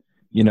idea.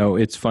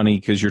 It's funny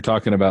because you're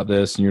talking about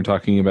this and you're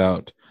talking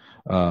about,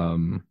 I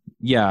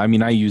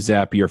use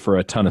Zapier for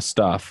a ton of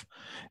stuff.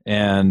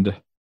 And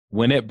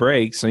when it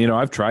breaks,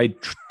 I've tried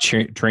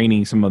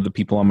training some of the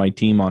people on my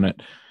team on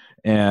it.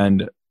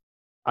 And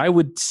I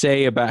would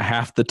say about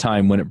half the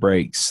time when it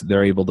breaks,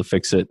 they're able to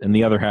fix it. And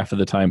the other half of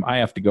the time I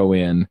have to go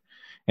in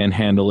and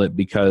handle it,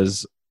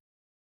 because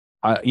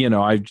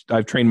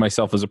I've trained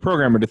myself as a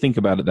programmer to think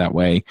about it that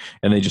way,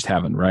 and they just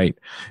haven't, right?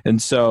 And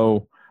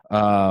so,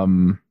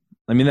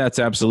 that's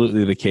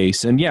absolutely the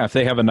case. And yeah, if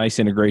they have a nice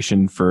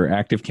integration for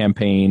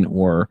ActiveCampaign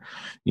or,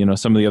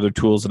 some of the other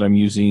tools that I'm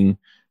using,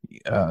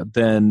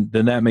 then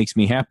that makes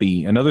me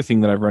happy. Another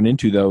thing that I've run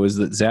into, though, is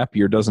that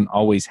Zapier doesn't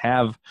always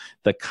have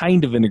the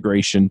kind of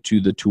integration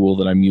to the tool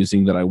that I'm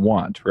using that I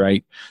want,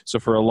 right? So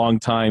for a long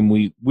time,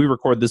 we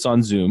record this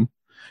on Zoom,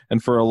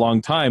 and for a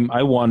long time,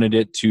 I wanted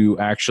it to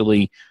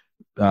actually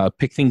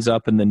pick things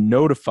up and then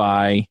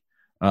notify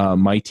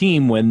my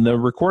team when the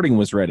recording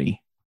was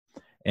ready.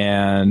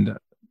 And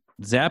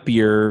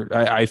Zapier,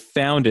 I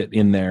found it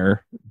in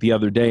there the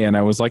other day, and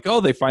I was like,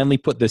 oh, they finally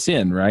put this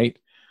in, right?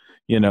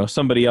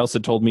 Somebody else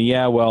had told me,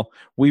 yeah, well,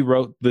 we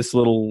wrote this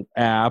little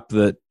app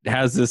that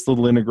has this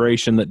little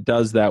integration that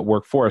does that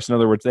work for us. In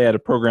other words, they had a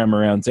program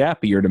around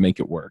Zapier to make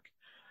it work.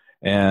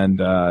 And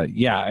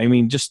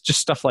just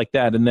stuff like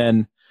that. And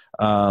then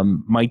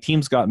my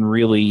team's gotten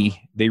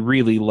they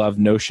really love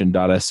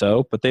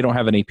Notion.so, but they don't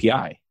have an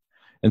API.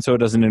 And so it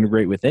doesn't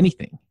integrate with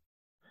anything.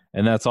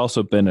 And that's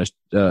also been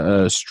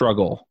a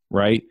struggle,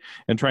 right?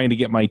 And trying to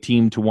get my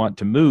team to want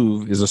to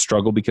move is a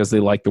struggle because they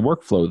like the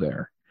workflow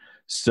there.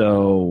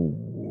 So,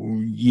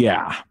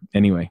 yeah.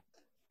 Anyway.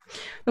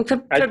 Look, for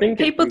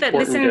people that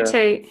listen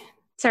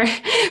for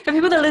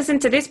people that listen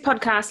to this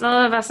podcast, a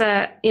lot of us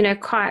are,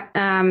 quite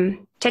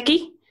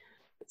techie,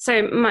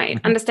 so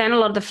might understand a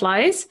lot of the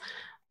flows.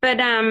 But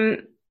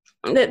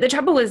the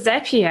trouble with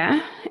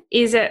Zapier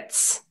is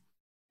it's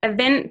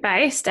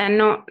event-based and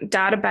not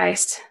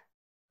data-based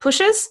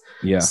pushes.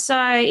 Yeah.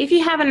 So if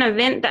you have an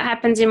event that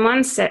happens in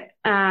one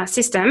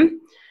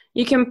system,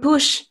 you can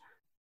push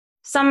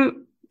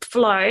some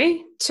flow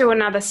to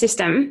another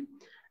system.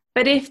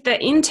 But if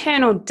the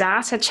internal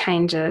data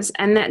changes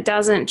and that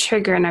doesn't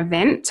trigger an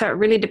event, so it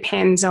really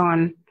depends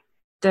on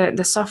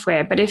the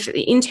software. But if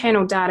the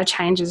internal data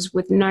changes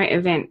with no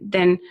event,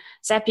 then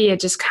Zapier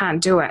just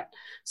can't do it.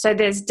 So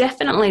there's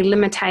definitely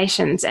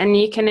limitations, and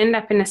you can end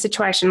up in a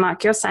situation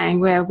like you're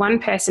saying where one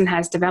person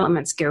has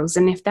development skills,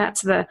 and if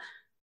that's the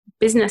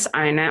business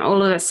owner,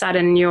 all of a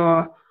sudden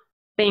you're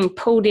being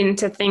pulled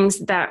into things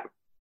that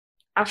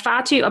are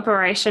far too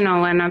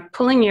operational and are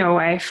pulling you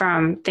away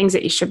from things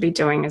that you should be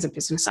doing as a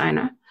business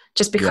owner,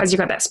 just because you've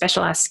got that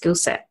specialized skill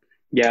set.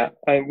 Yeah,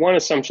 one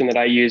assumption that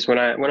I use when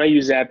I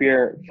use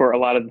Zapier for a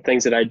lot of the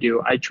things that I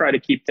do, I try to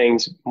keep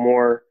things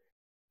more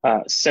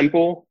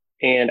simple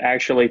and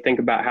actually think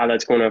about how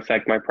that's going to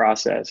affect my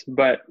process.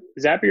 But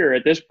Zapier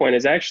at this point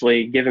has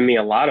actually given me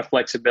a lot of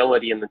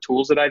flexibility in the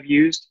tools that I've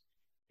used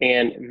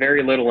and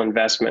very little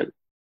investment.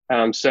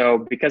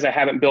 So because I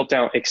haven't built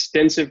out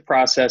extensive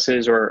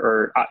processes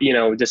or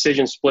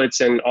decision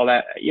splits and all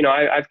that,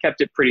 I've kept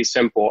it pretty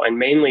simple. And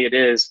mainly it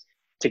is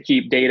to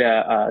keep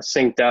data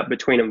synced up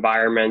between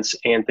environments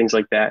and things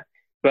like that.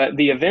 But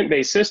the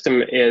event-based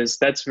system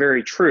that's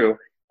very true.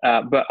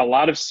 But a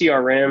lot of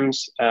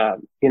CRMs,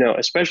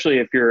 especially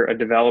if you're a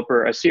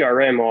developer, a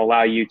CRM will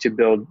allow you to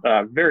build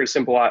very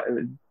simple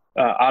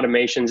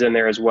automations in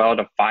there as well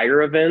to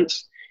fire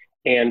events.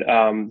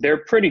 And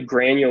they're pretty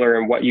granular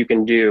in what you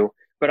can do.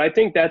 But I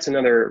think that's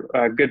another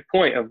good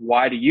point of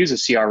why to use a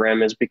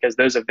CRM is because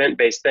those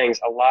event-based things,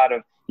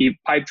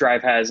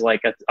 Pipedrive has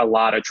like a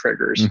lot of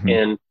triggers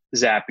in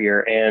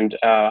Zapier, and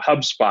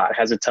HubSpot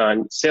has a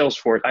ton,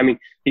 Salesforce. I mean,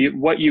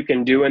 what you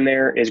can do in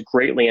there is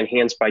greatly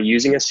enhanced by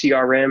using a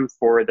CRM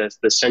for the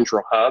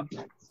central hub.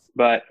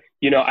 But,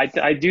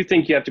 I do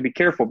think you have to be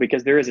careful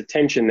because there is a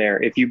tension there.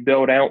 If you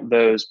build out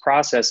those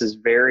processes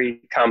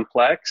very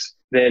complex,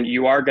 then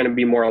you are going to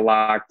be more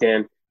locked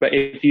in. But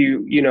if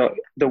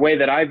the way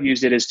that I've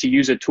used it is to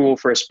use a tool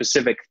for a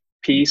specific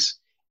piece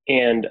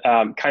and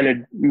kind of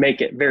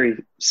make it very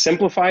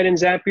simplified in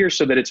Zapier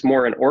so that it's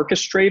more an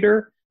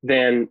orchestrator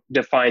than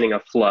defining a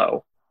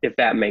flow, if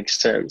that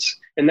makes sense.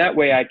 And that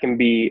way I can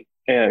be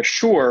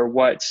sure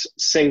what's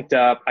synced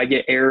up. I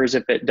get errors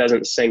if it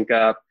doesn't sync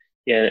up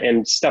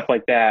and stuff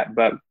like that.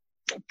 But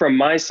from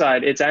my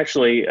side, it's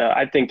actually,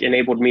 I think,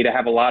 enabled me to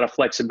have a lot of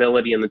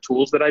flexibility in the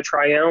tools that I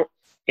try out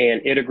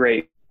and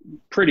iterate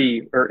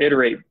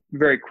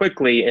very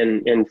quickly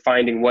in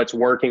finding what's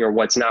working or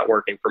what's not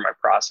working for my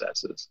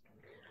processes.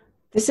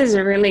 This is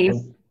a really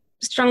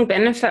strong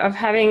benefit of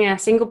having a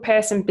single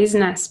person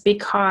business,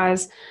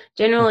 because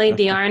generally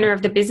the owner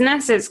of the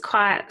business is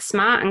quite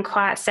smart and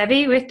quite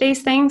savvy with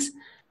these things,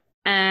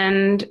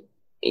 and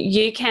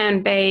you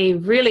can be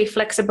really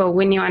flexible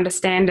when you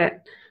understand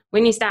it.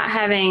 When you start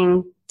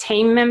having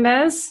team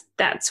members,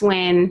 that's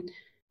when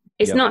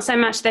it's not so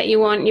much that you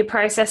want your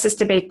processes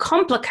to be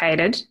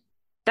complicated.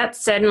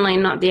 That's certainly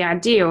not the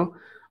ideal,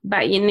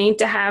 but you need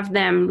to have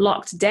them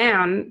locked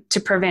down to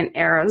prevent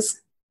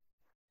errors,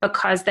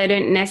 because they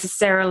don't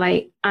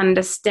necessarily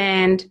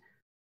understand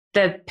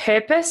the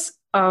purpose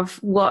of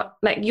what,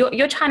 like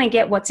you're trying to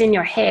get what's in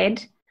your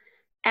head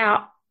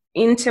out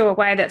into a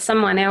way that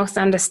someone else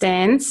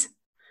understands.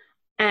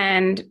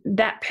 And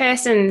that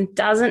person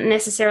doesn't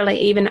necessarily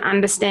even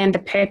understand the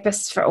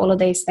purpose for all of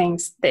these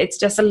things. It's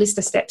just a list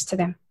of steps to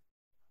them.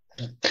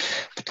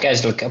 But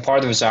guys, look, a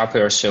part of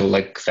Zapier, so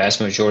like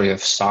vast majority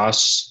of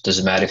SaaS,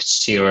 doesn't matter if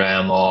it's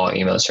CRM or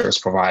email service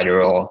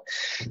provider or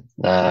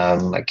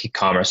like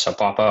Ecommerce or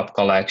pop-up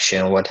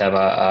collection,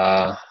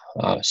 whatever,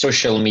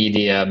 social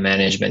media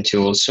management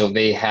tools. So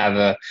they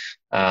have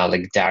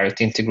like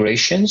direct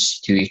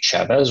integrations to each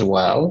other as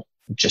well,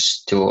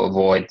 just to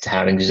avoid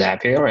having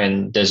Zapier.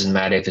 And doesn't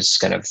matter if it's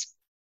kind of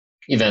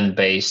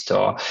event-based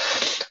or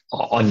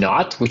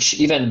not, which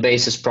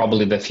event-based is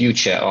probably the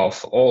future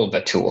of all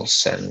the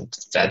tools. And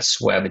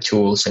that's where the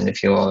tools, and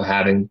if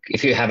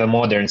you have a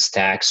modern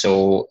stack,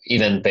 so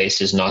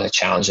event-based is not a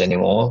challenge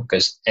anymore,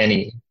 because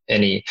any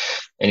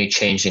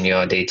change in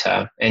your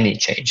data, any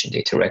change in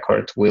data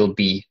record will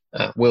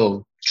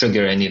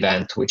trigger an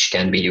event which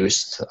can be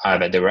used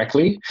either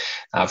directly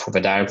for the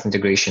direct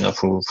integration or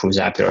through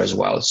Zapier as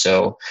well.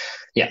 So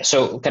yeah,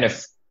 so kind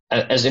of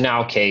as in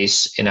our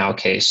case,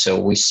 so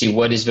we see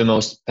what is the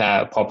most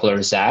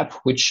popular Zap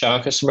which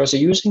our customers are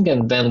using,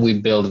 and then we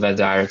build the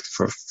direct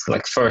for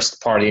like first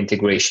party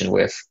integration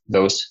with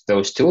those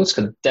tools.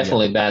 Because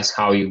definitely that's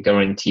how you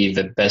guarantee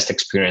the best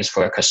experience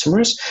for your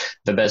customers,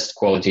 the best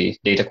quality,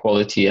 data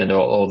quality, and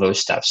all those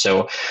stuff.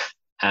 So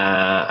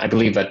I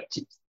believe that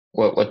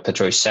what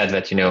Petro said,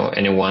 that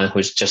anyone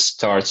who just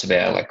starts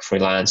their like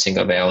freelancing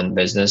of their own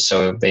business,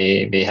 so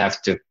they have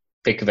to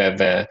pick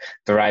the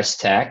right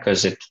stack,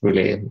 because it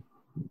really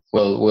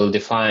will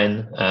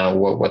define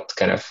what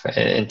kind of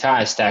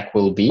entire stack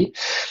will be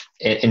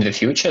in the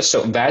future.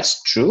 So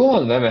that's true.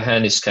 On the other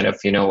hand, it's kind of,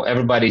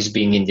 everybody's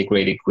being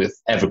integrated with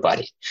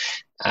everybody,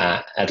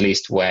 at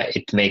least where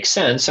it makes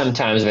sense.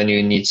 Sometimes when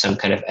you need some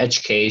kind of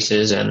edge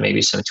cases and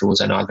maybe some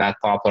tools are not that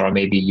popular, or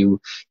maybe you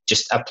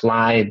just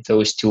apply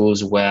those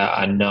tools where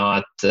are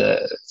not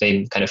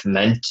they kind of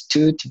meant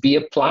to be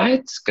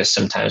applied, because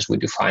sometimes we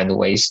do find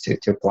ways to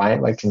apply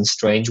it like in a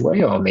strange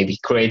way or maybe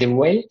creative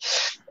way.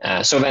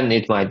 So then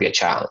it might be a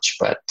challenge.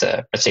 But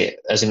let's say,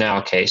 as in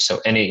our case, so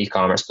any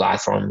e-commerce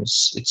platform,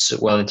 it's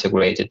well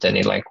integrated.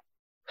 Any like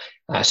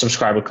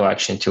subscriber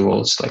collection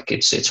tools, like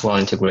it's well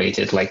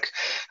integrated, like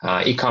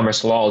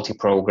e-commerce loyalty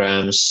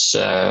programs,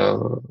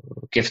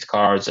 gift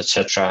cards,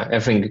 etc.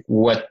 Everything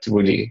what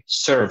really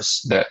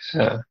serves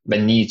the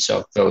needs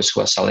of those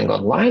who are selling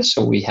online.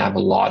 So we have a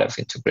lot of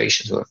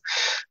integrations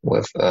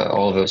with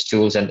all of those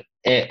tools, and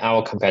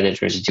our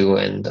competitors do,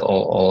 and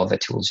all of the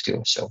tools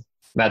do. So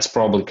that's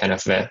probably kind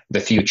of the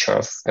future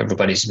of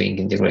everybody's being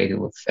integrated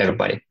with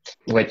everybody.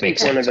 What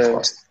makes sense, of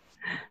course.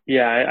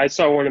 Yeah, I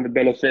saw one of the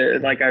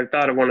benefits, like I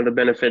thought of one of the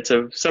benefits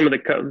of some of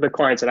the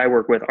clients that I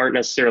work with aren't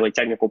necessarily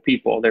technical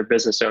people, they're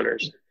business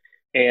owners,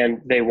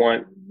 and they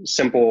want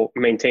simple,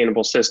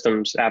 maintainable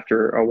systems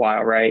after a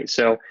while, right?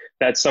 So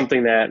that's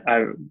something that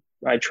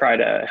I try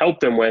to help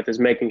them with, is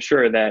making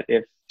sure that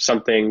if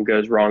something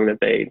goes wrong, that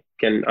they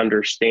can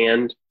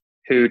understand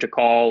who to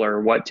call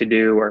or what to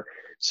do. Or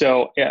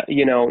so,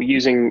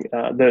 using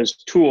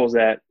those tools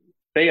that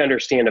they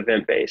understand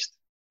event-based.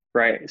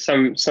 Right.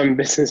 Some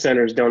business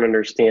owners don't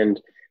understand,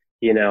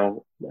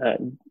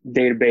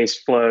 database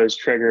flows,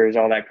 triggers,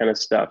 all that kind of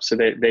stuff. So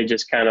they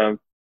just kind of,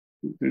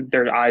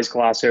 their eyes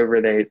gloss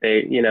over,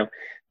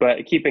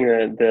 but keeping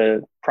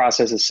the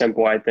processes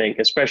simple, I think,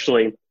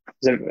 especially,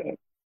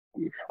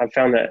 I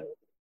found that,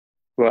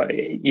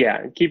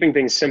 keeping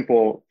things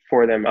simple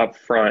for them up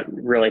front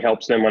really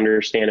helps them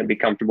understand and be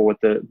comfortable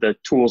with the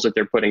tools that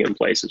they're putting in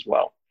place as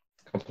well.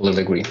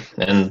 Completely agree.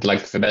 And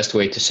like the best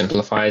way to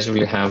simplify is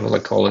really have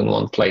like all in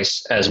one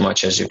place as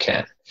much as you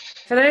can.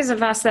 For those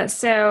of us that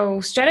sell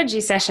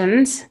strategy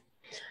sessions,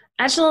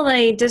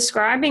 actually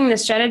describing the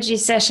strategy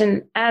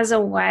session as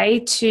a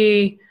way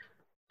to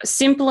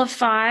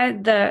simplify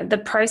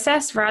the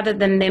process rather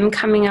than them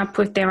coming up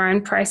with their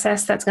own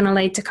process that's going to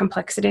lead to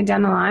complexity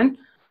down the line,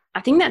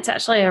 I think that's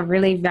actually a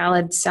really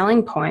valid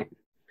selling point,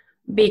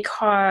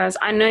 because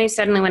I know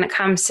certainly when it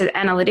comes to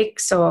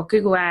analytics or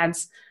Google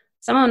Ads,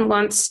 someone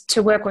wants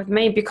to work with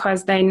me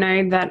because they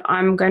know that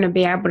I'm going to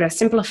be able to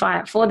simplify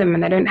it for them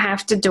and they don't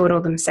have to do it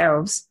all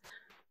themselves.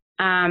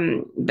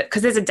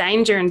 Because there's a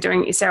danger in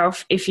doing it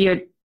yourself. If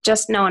you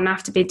just know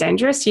enough to be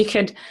dangerous, you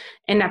could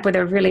end up with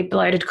a really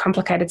bloated,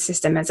 complicated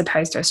system as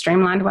opposed to a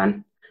streamlined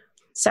one.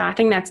 So I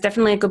think that's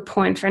definitely a good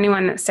point for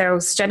anyone that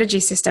sells strategy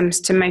systems,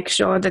 to make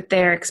sure that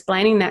they're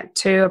explaining that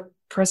to a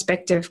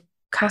prospective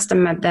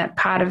customer, that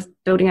part of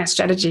building a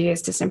strategy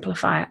is to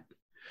simplify it.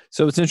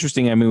 So it's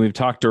interesting. I mean, we've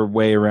talked our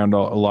way around a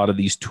lot of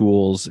these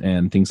tools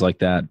and things like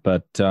that.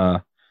 But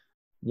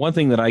one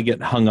thing that I get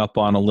hung up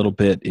on a little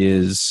bit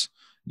is,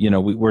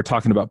 we're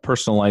talking about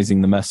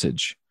personalizing the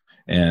message.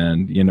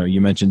 And, you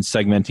mentioned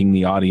segmenting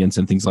the audience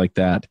and things like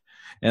that.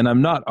 And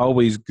I'm not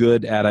always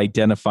good at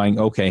identifying,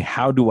 okay,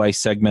 how do I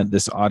segment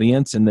this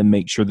audience and then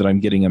make sure that I'm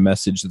getting a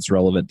message that's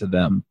relevant to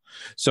them?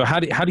 So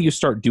how do you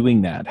start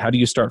doing that? How do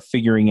you start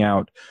figuring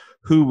out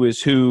who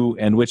is who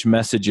and which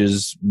message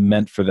is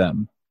meant for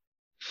them?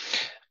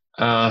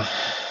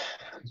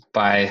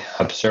 By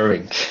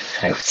observing,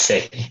 I would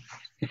say,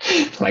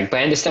 like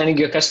by understanding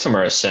your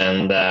customers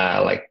and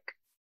like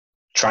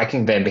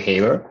tracking their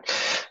behavior.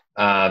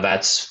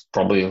 That's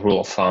probably a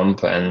rule of thumb,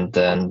 and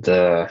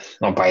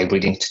by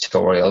reading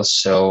tutorials.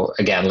 So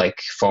again,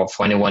 like for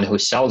anyone who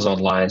sells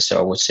online, so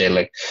I would say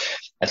like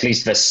at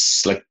least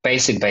this like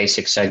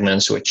basic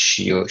segments which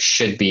you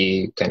should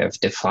be kind of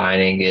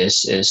defining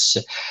is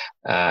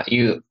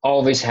you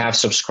always have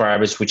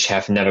subscribers which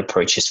have never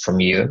purchased from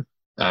you.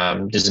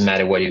 Doesn't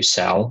matter what you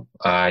sell.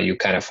 You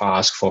kind of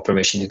ask for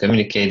permission to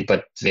communicate,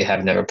 but they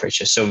have never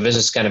purchased. So this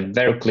is kind of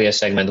very clear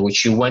segment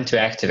which you want to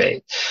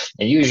activate,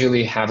 and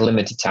usually have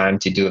limited time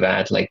to do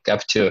that, like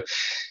up to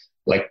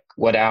like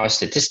what our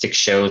statistics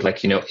showed,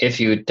 like, if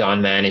you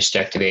don't manage to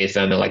activate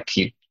them in like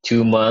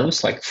 2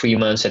 months, like 3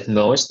 months at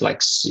most,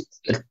 like,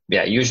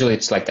 yeah, usually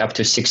it's like up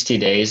to 60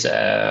 days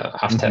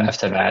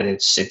after that,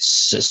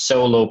 it's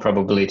so low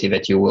probability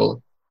that you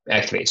will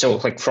activate. So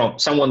like from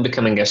someone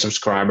becoming a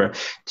subscriber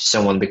to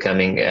someone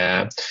becoming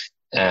a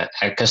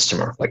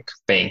customer, like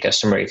paying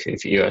customer,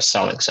 if you are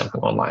selling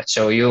something online.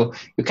 So you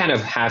kind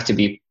of have to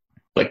be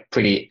like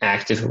pretty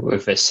active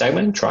with this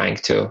segment, trying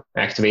to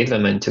activate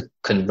them and to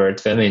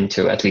convert them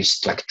into at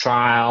least like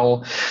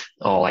trial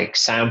or like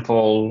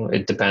sample.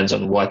 It depends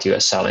on what you are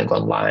selling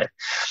online,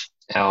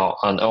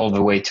 on all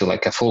the way to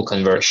like a full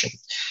conversion.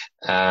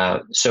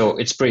 So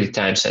it's pretty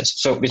time sensitive.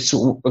 So it's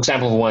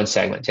example of one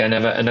segment. Yeah,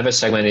 another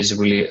segment is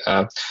really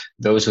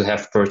those who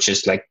have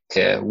purchased like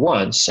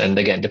once, and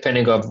again,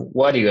 depending on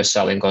what you are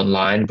selling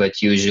online,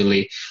 but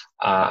usually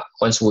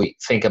once we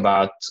think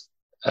about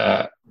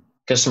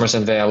customers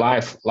and their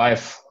life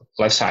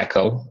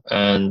cycle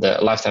and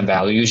lifetime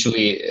value,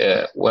 usually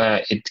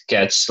where it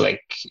gets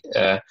like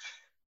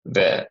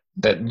the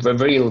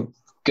very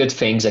good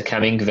things are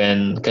coming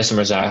when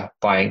customers are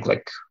buying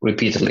like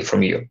repeatedly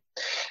from you,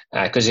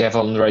 because you have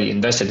already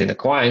invested in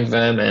acquiring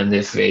them, and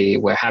if they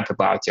were happy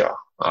about your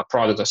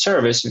product or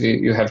service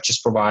you have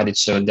just provided,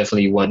 so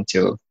definitely you want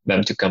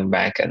them to come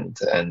back and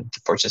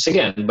to purchase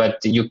again.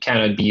 But you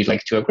cannot be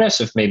like too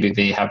aggressive. Maybe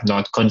they have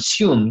not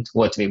consumed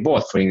what they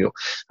bought from you.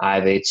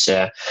 Either it's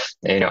a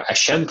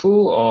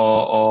shampoo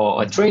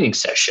or a training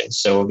session,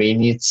 so they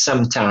need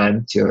some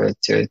time to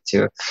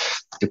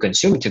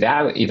consume,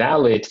 to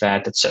evaluate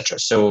that, etc.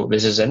 So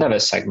this is another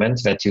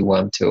segment that you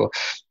want to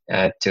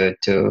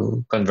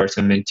convert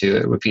them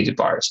into repeated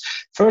buyers.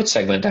 Third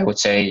segment, I would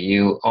say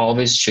you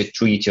always should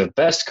treat your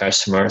best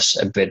customers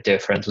a bit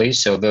differently.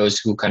 So those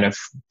who kind of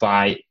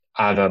buy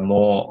either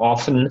more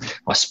often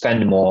or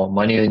spend more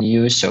money on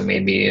you. So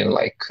maybe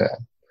like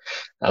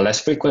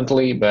less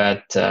frequently,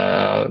 but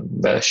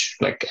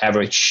like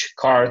average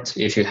cart,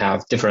 if you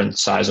have different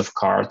size of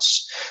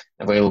carts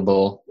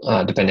available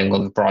depending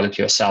on the product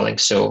you're selling.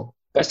 So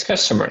best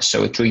customers,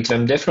 so treat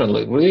them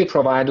differently, really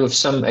provide with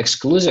some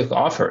exclusive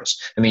offers.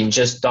 I mean,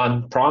 just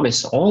don't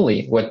promise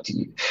only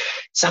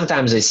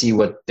sometimes I see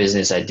what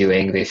business are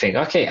doing. They think,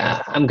 okay,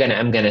 I'm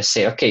gonna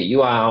say, okay,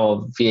 you are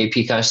our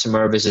VIP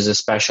customer, this is a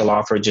special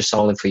offer just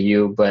only for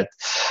you, but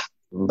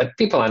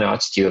people are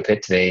not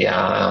stupid. They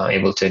are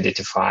able to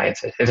identify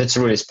if it's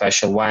really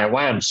special, why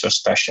I'm so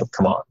special,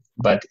 come on.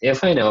 But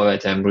if I know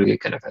that I'm really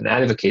kind of an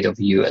advocate of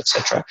you,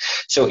 etc.,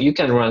 so you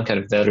can run kind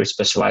of very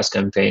specialized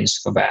campaigns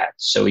for that.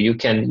 So you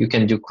can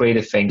do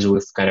creative things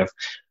with kind of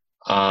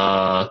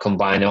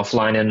combine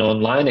offline and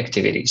online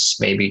activities.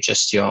 Maybe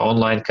just your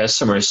online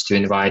customers to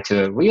invite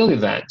to real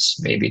events,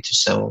 maybe to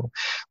some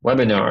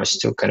webinars,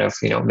 to kind of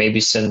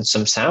maybe send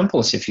some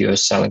samples if you're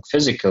selling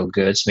physical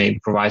goods. Maybe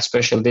provide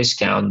special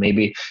discount.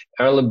 Maybe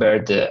early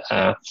bird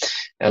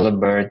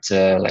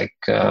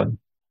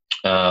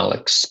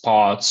like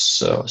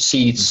spots,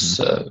 seats,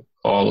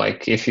 or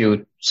like if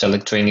you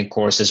select training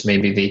courses,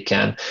 maybe they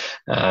can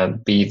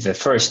be the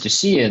first to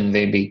see and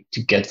maybe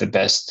to get the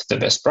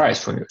best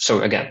price from you.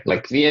 So again,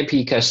 like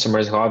VIP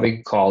customers, however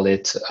you call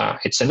it,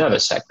 it's another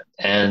segment.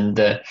 And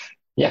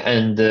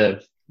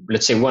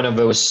let's say one of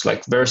those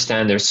like very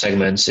standard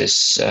segments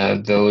is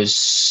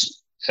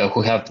those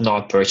who have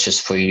not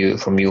purchased from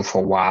you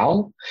for a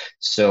while.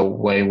 So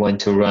we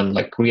want to run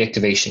like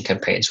reactivation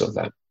campaigns with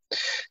them.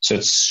 So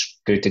it's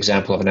a great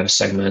example of another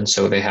segment.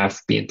 So they have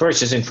been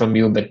purchasing from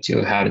you, but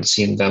you haven't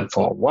seen them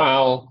for a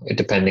while,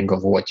 depending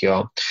on what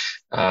your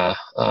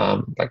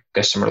like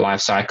customer life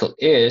cycle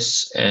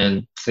is.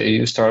 And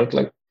you start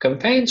like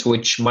campaigns,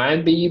 which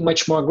might be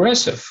much more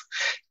aggressive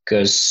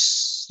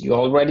because you're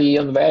already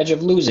on the edge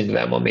of losing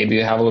them, or maybe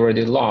you have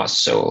already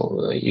lost.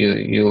 So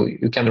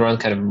you can run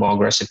kind of more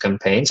aggressive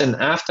campaigns. And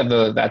after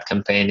that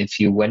campaign, if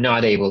you were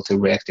not able to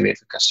reactivate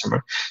the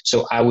customer,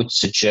 so I would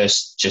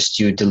suggest just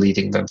you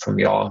deleting them from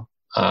your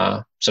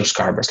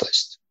subscribers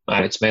list.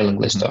 It's mailing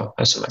list or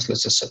SMS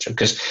list, etc.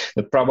 Because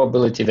the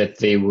probability that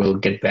they will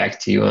get back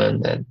to you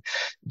and then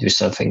do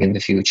something in the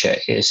future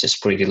is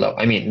pretty low.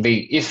 I mean,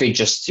 if they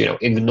just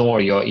ignore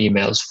your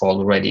emails for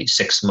already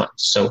 6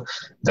 months, so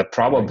the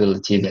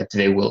probability that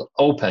they will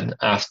open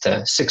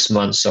after 6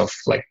 months of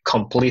like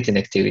complete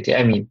inactivity,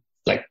 I mean,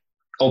 like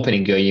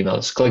opening your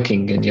emails,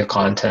 clicking in your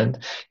content,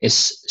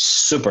 is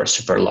super,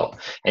 super low.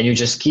 And you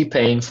just keep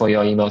paying for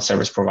your email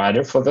service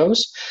provider for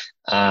those.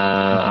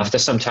 After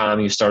some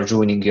time, you start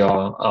ruining your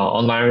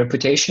online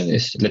reputation.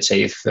 Let's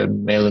say if a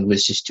mailing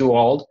list is too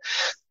old,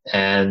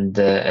 and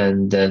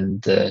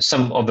then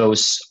some of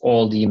those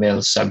old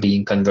emails are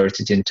being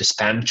converted into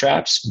spam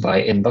traps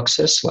by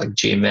inboxes like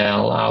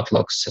Gmail,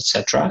 Outlooks,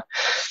 etc.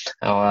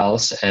 Or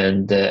else,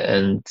 and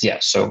yeah,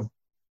 so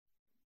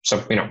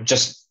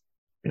just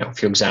a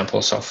few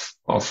examples of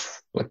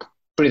like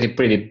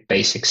pretty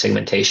basic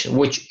segmentation,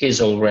 which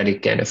is already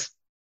kind of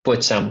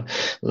put some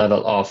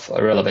level of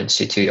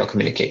relevancy to your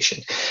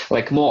communication.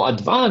 Like more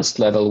advanced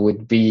level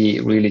would be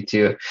really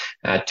to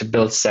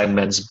build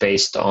segments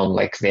based on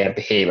like their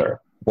behavior.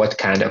 What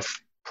kind of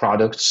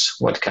products,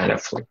 what kind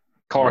of like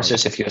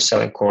courses, if you're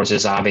selling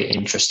courses, are they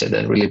interested?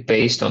 And really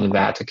based on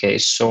that, okay,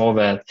 saw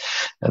that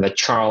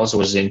Charles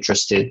was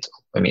interested,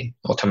 I mean,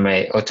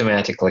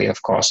 automatically,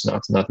 of course,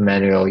 not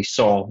manually,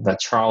 saw that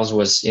Charles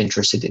was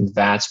interested in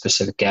that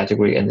specific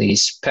category, and he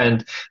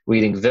spent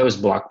reading those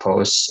blog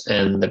posts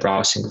and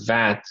browsing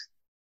that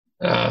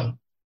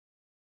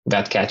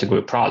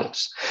category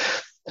products.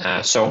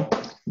 So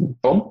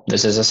boom,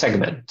 this is a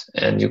segment,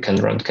 and you can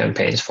run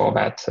campaigns for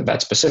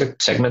that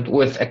specific segment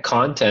with a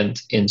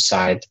content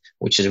inside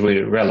which is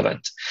really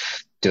relevant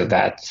to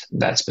that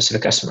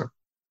specific customer.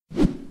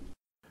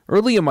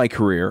 Early in my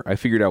career, I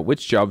figured out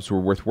which jobs were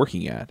worth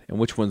working at and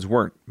which ones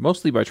weren't,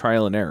 mostly by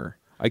trial and error.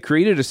 I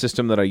created a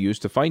system that I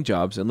used to find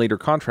jobs and later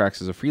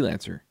contracts as a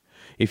freelancer.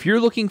 If you're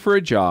looking for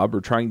a job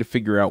or trying to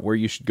figure out where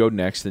you should go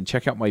next, then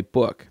check out my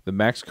book, The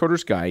Max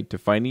Coder's Guide to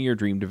Finding Your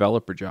Dream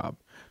Developer Job.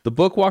 The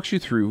book walks you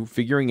through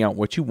figuring out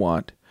what you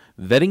want,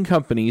 vetting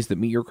companies that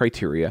meet your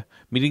criteria,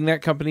 meeting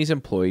that company's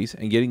employees,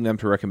 and getting them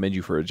to recommend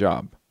you for a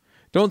job.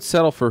 Don't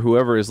settle for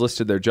whoever has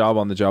listed their job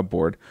on the job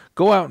board.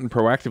 Go out and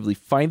proactively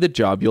find the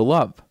job you'll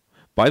love.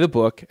 Buy the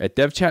book at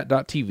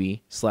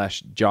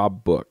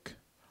devchat.tv/jobbook.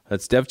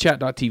 That's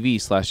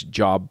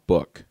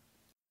devchat.tv/jobbook.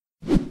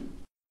 I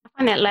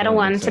find that latter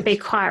one to be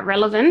quite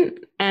relevant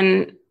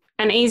and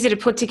easy to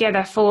put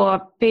together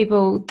for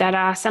people that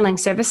are selling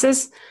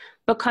services,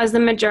 because the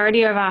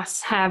majority of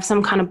us have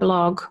some kind of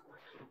blog.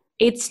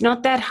 It's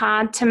not that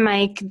hard to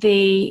make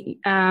the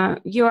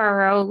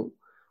URL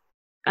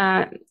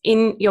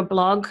in your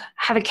blog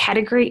have a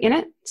category in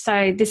it.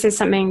 So this is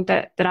something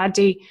that I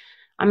do.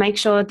 I make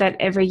sure that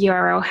every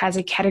URL has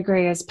a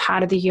category as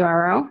part of the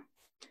URL.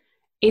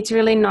 It's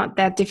really not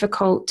that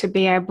difficult to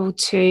be able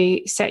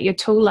to set your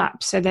tool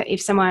up so that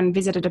if someone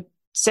visited a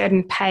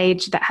certain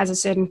page that has a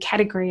certain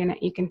category in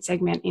it, you can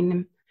segment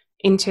them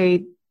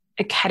into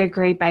a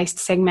category-based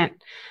segment.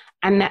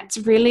 And that's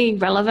really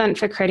relevant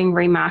for creating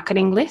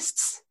remarketing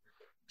lists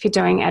if you're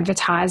doing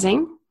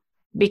advertising,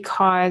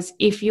 because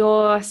if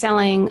you're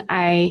selling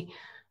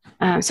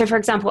so for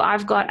example,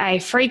 I've got a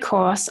free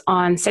course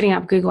on setting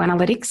up Google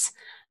Analytics.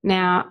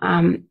 Now,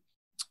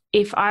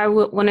 if I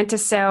wanted to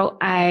sell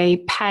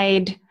a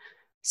paid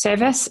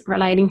service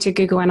relating to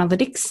Google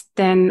Analytics,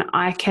 then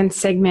I can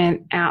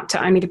segment out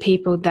to only the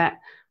people that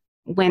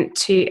went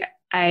to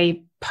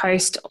a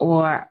post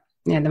or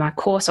my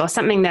course or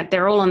something that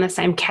they're all in the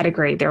same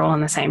category. They're all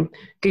in the same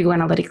Google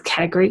Analytics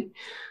category.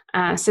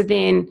 So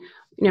then,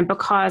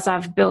 because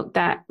I've built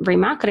that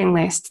remarketing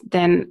list,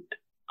 then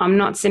I'm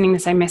not sending the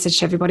same message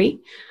to everybody.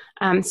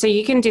 So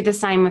you can do the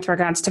same with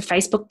regards to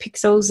Facebook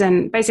pixels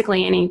and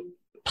basically any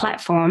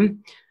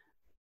platform.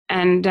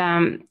 And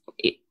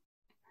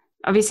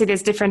obviously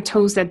there's different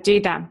tools that do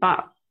that,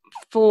 but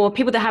for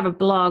people that have a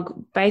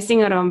blog, basing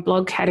it on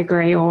blog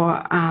category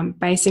or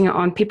basing it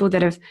on people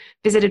that have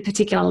visited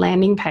particular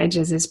landing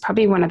pages is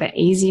probably one of the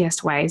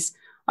easiest ways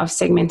of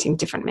segmenting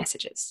different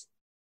messages,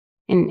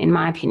 in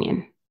my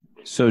opinion.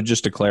 So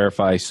just to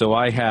clarify, so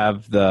I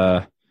have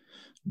the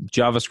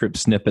JavaScript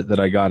snippet that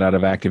I got out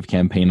of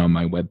ActiveCampaign on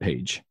my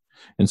webpage.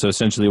 And so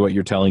essentially what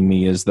you're telling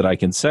me is that I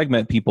can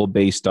segment people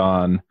based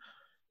on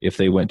if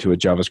they went to a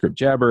JavaScript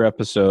Jabber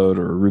episode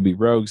or a Ruby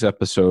Rogues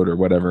episode or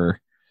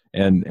whatever,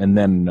 and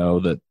then know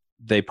that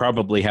they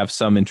probably have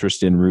some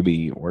interest in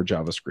Ruby or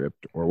JavaScript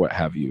or what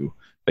have you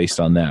based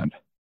on that.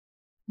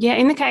 Yeah,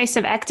 in the case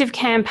of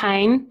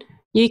ActiveCampaign,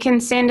 you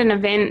can send an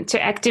event to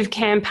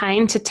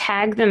ActiveCampaign to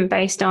tag them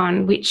based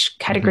on which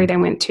category they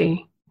went to.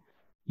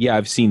 Yeah,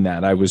 I've seen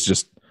that.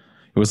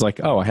 It was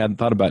like, oh, I hadn't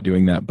thought about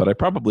doing that, but I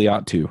probably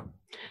ought to.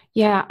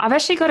 Yeah, I've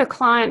actually got a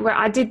client where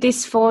I did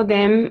this for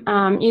them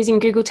using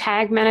Google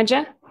Tag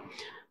Manager,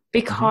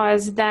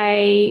 because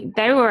they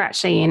were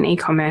actually in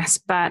e-commerce,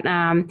 but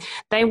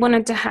they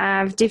wanted to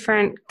have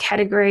different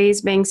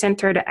categories being sent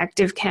through to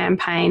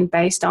ActiveCampaign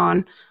based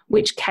on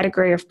which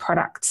category of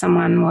product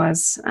someone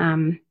was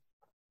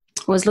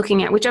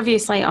looking at, which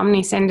obviously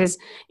OmniSend is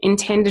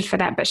intended for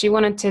that, but she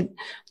wanted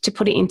to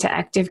put it into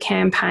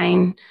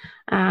ActiveCampaign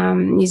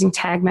using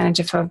Tag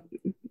Manager for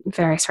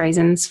various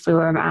reasons,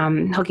 for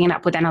hooking it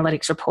up with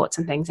analytics reports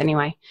and things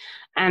anyway.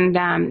 And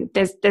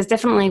there's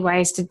definitely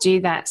ways to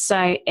do that.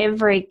 So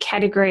every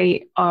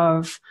category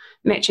of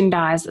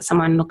merchandise that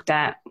someone looked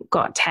at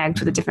got tagged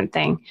with a different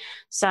thing.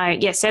 So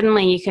yeah,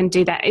 certainly you can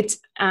do that. It's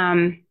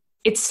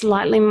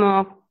slightly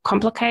more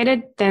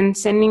complicated than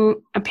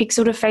sending a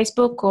pixel to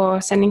Facebook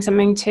or sending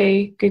something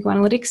to Google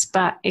Analytics,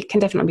 but it can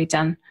definitely be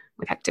done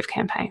with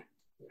ActiveCampaign.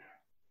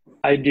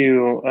 I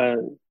do a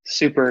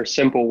super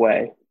simple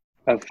way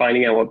of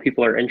finding out what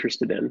people are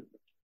interested in.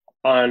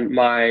 On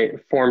my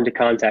form to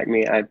contact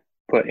me, I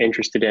put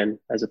interested in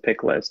as a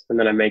pick list, and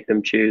then I make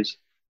them choose,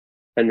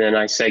 and then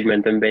I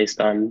segment them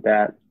based on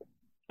that.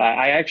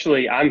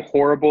 I'm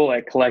horrible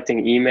at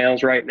collecting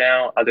emails right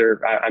now.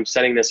 I'm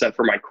setting this up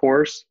for my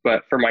course,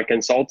 but for my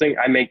consulting,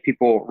 I make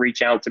people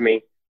reach out to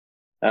me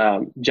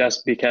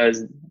just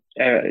because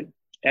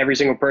every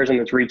single person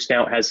that's reached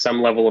out has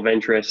some level of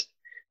interest.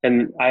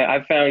 And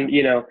I found,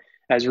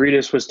 as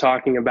Rytis was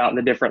talking about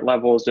the different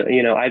levels,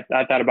 I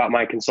thought about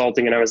my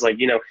consulting, and I was like,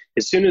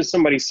 as soon as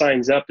somebody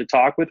signs up to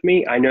talk with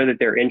me, I know that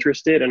they're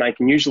interested, and I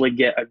can usually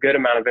get a good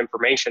amount of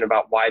information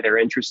about why they're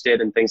interested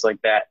and things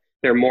like that.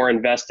 They're more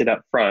invested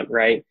up front,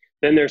 right?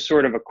 Then there's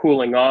sort of a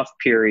cooling off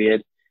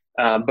period.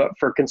 But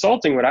for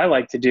consulting, what I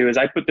like to do is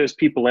I put those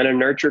people in a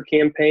nurture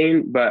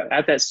campaign, but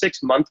at that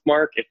 6-month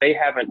mark, if they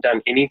haven't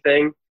done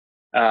anything,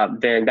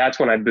 then that's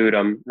when I boot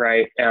them,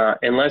 right?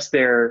 Unless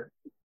they're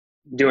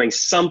doing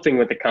something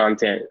with the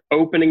content,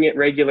 opening it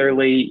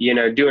regularly,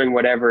 doing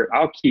whatever,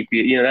 I'll keep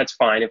you, that's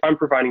fine. If I'm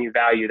providing you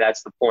value,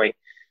 that's the point.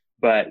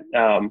 But,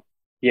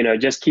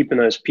 just keeping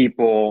those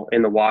people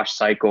in the wash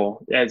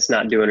cycle, it's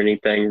not doing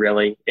anything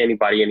really,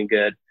 anybody any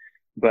good.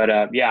 But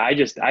I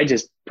just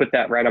put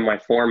that right on my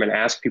form and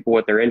ask people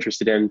what they're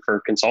interested in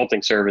for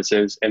consulting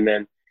services. And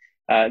then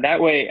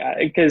that way,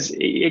 because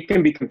it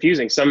can be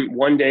confusing.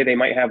 One day they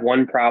might have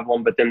one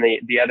problem, but then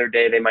the other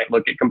day they might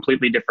look at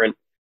completely different,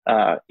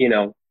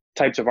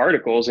 types of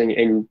articles,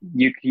 and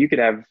you could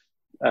have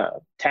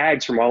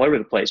tags from all over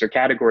the place or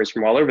categories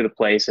from all over the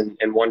place,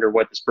 and wonder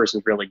what this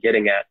person's really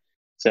getting at.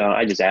 So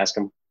I just ask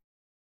them.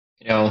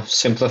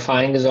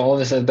 Simplifying is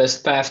always the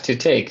best path to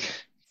take.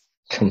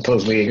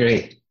 Completely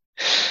agree.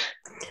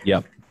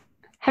 Yep.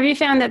 Have you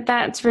found that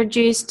that's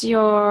reduced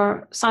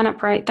your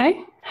sign-up rate,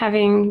 though,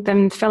 having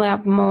them fill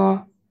out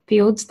more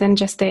fields than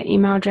just their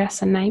email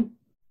address and name?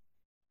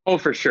 Oh,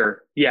 for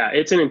sure. Yeah,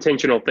 it's an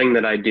intentional thing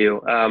that I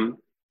do.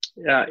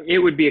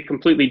 It would be a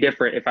completely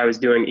different if I was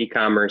doing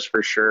e-commerce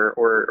for sure.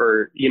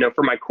 Or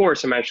for my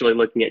course, I'm actually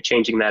looking at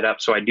changing that up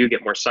so I do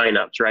get more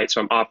signups, right?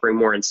 So I'm offering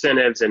more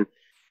incentives, and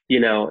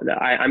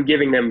I'm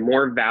giving them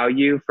more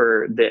value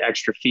for the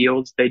extra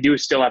fields. They do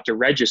still have to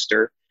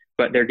register,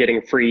 but they're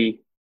getting free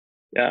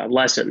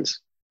lessons,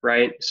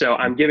 right? So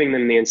I'm giving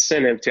them the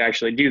incentive to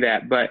actually do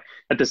that. But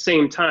at the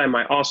same time,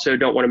 I also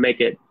don't want to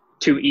make it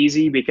too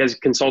easy, because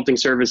consulting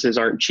services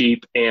aren't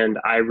cheap, and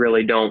I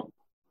really don't.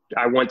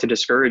 I want to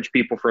discourage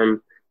people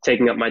from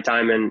taking up my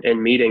time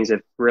in meetings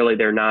if really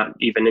they're not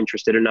even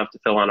interested enough to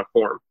fill out a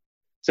form.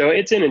 So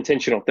it's an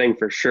intentional thing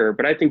for sure,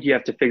 but I think you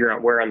have to figure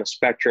out where on the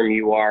spectrum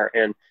you are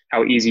and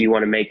how easy you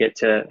want to make it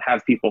to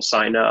have people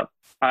sign up.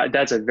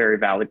 That's a very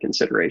valid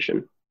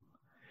consideration.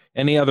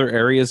 Any other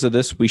areas of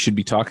this we should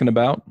be talking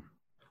about?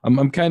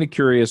 I'm kind of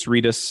curious,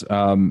 Rytis,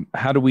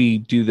 how do we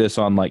do this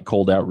on like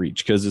cold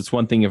outreach? Because it's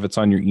one thing if it's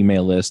on your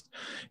email list.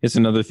 It's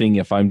another thing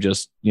if I'm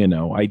just,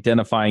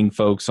 identifying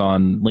folks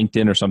on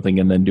LinkedIn or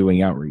something and then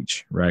doing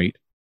outreach, right?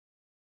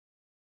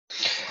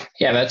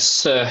 Yeah,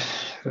 that's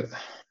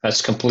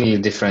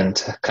completely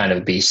different kind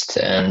of beast.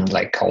 And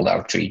like cold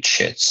outreach,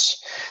 it's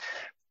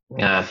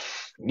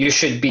you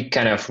should be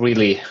kind of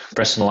really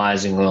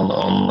personalizing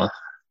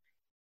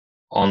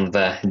on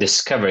the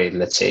discovery,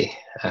 let's say,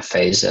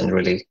 phase, and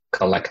really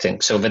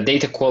collecting. So the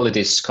data quality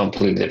is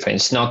completely different.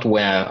 It's not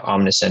where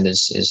Omnisend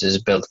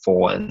is built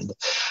for, and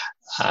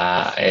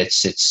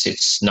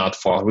it's not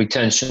for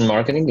retention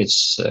marketing.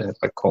 It's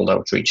like cold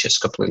outreach is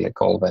completely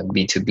called by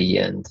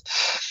B2B and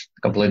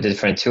completely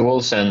different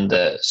tools. And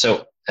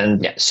so in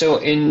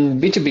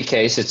B2B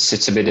case,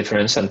 it's a bit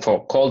different. And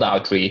for cold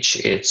outreach,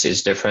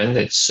 it's different.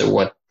 It's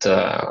what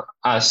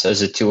us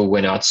as a tool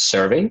we're not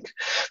serving.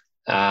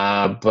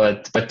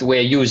 But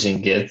we're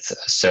using it.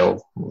 So,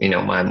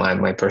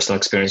 my personal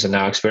experience and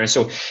our experience.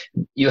 So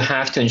you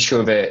have to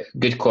ensure the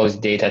good quality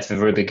data at the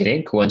very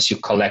beginning once you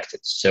collect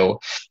it. So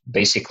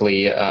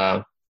basically,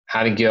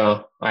 having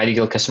your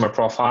ideal customer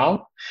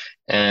profile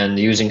and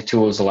using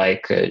tools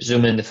like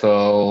ZoomInfo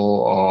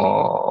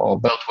or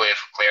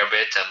Beltwave,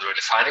 Clearbit, and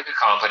really finding the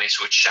companies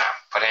which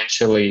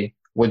potentially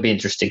would be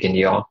interesting in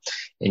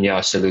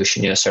your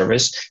solution, your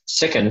service.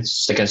 Second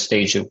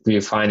stage of really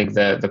finding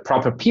the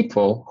proper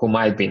people who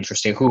might be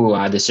interesting, who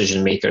are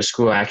decision makers,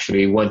 who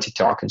actually want to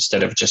talk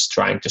instead of just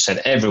trying to send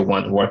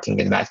everyone working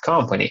in that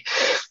company.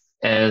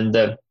 And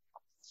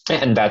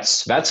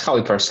that's how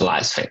we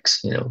personalize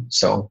things,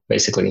 So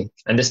basically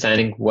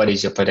understanding what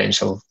is your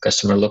potential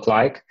customer look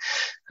like,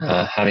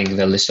 having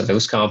the list of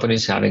those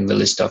companies, having the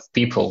list of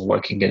people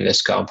working in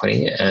this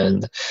company,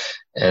 and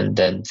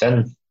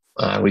then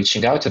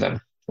reaching out to them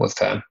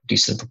with a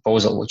decent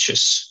proposal,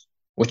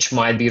 which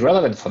might be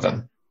relevant for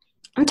them.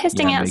 I'm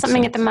testing out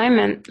something at the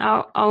moment.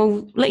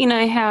 I'll let you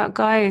know how it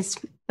goes.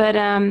 But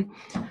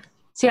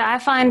I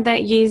find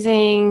that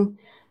using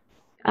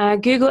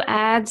Google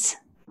Ads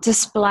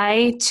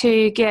display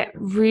to get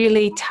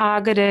really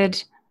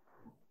targeted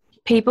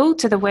people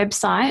to the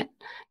website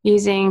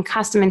using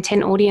custom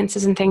intent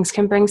audiences and things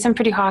can bring some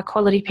pretty high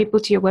quality people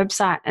to your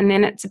website. And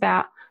then it's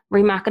about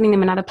remarketing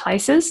them in other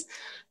places.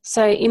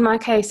 So in my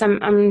case,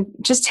 I'm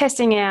just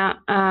testing out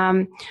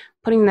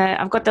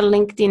I've got the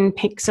LinkedIn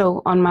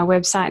pixel on my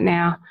website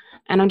now,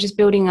 and I'm just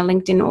building a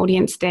LinkedIn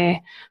audience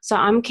there. So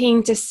I'm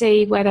keen to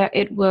see whether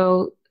it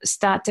will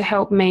start to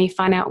help me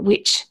find out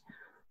which.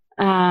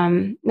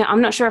 Now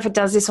I'm not sure if it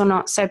does this or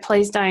not, so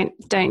please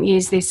don't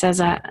use this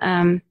as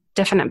a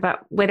definite,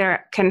 but whether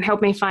it can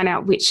help me find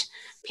out which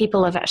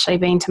people have actually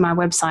been to my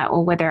website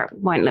or whether it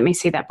won't let me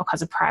see that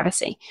because of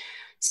privacy.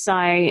 So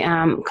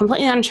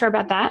completely unsure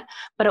about that,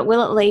 but it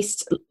will at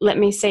least let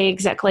me see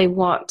exactly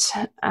what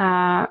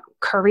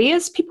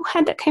careers people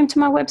had that came to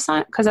my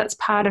website, because that's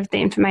part of the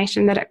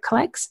information that it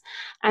collects.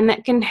 And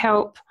that can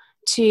help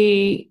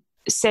to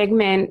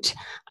segment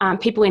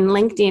people in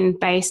LinkedIn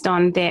based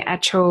on their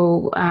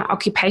actual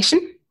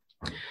occupation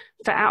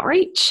for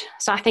outreach.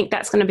 So I think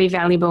that's going to be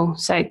valuable.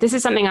 So this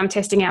is something I'm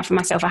testing out for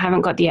myself. I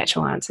haven't got the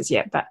actual answers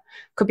yet, but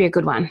could be a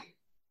good one.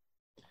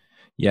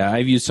 Yeah,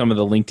 I've used some of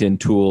the LinkedIn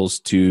tools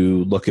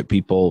to look at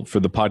people for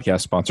the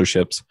podcast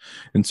sponsorships.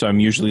 And so I'm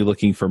usually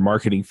looking for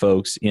marketing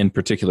folks in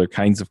particular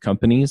kinds of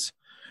companies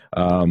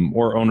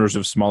or owners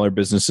of smaller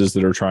businesses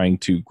that are trying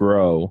to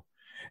grow.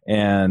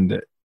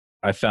 And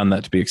I found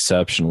that to be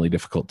exceptionally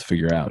difficult to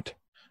figure out.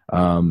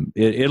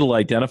 It'll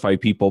identify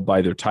people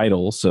by their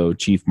title, so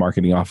chief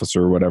marketing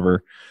officer or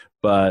whatever.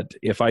 But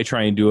if I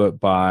try and do it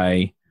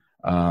by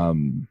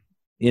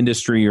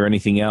industry or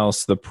anything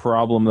else, the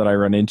problem that I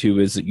run into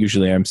is that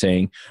usually I'm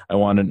saying I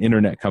want an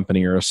internet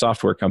company or a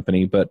software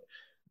company, but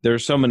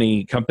there's so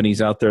many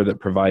companies out there that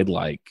provide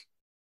like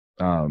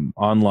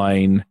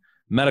online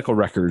medical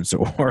records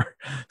or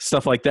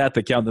stuff like that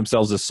that count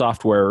themselves as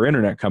software or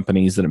internet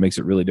companies that it makes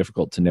it really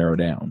difficult to narrow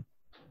down.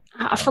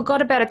 I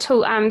forgot about a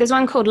tool. There's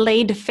one called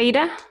Lead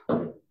Feeder.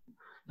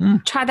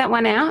 Try that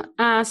one out.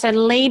 So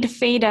Lead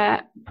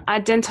Feeder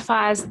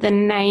identifies the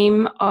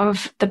name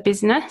of the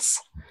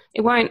business.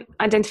 It won't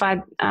identify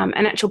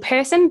an actual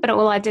person, but it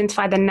will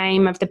identify the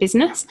name of the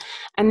business.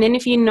 And then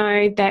if you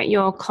know that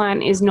your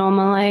client is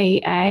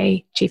normally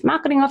a chief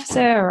marketing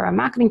officer or a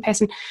marketing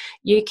person,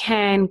 you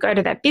can go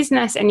to that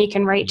business and you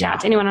can reach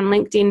out to anyone on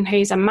LinkedIn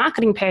who's a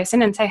marketing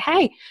person and say,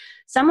 hey,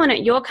 someone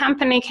at your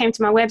company came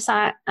to my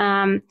website,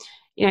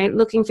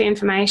 looking for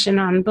information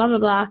on blah, blah,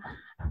 blah.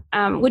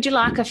 Would you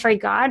like a free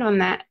guide on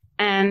that?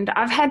 And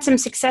I've had some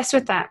success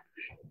with that.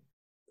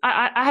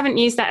 I haven't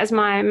used that as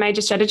my major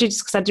strategy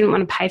just because I didn't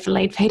want to pay for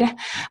Lead Feeder,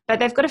 but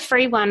they've got a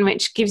free one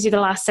which gives you the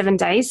last 7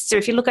 days. So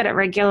if you look at it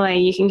regularly,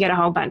 you can get a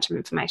whole bunch of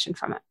information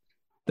from it.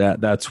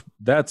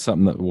 That's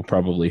something that will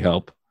probably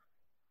help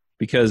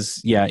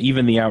because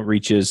even the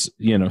outreach is,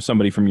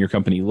 somebody from your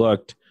company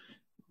looked,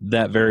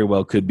 that very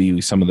well could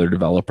be some of their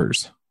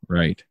developers,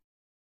 right?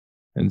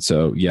 And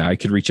so, I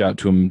could reach out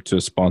to them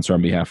to sponsor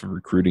on behalf of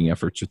recruiting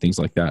efforts or things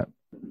like that.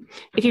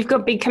 If you've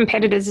got big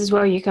competitors as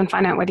well, you can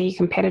find out whether your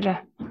competitor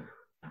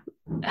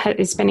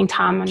is spending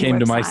time on your website. Came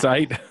to my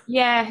site.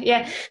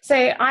 Yeah. So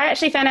I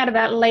actually found out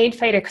about Lead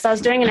Feeder because I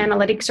was doing an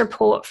analytics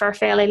report for a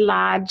fairly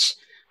large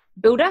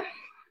builder,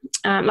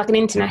 like an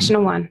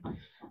international one.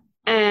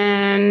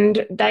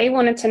 And they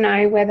wanted to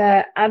know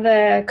whether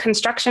other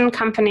construction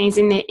companies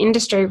in their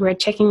industry were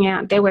checking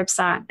out their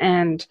website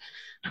and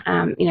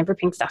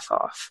ripping stuff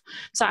off.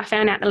 So I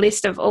found out the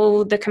list of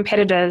all the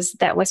competitors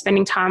that were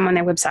spending time on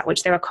their website,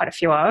 which there were quite a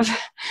few of,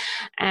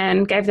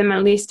 and gave them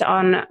a list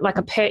on like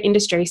a per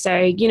industry. So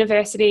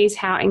universities,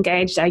 how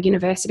engaged are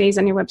universities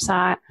on your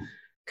website,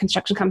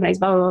 construction companies,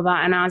 blah, blah, blah,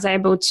 blah. And I was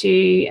able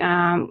to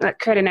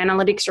create an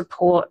analytics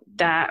report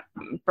that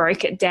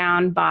broke it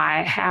down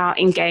by how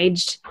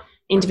engaged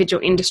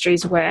individual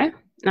industries were.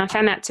 And I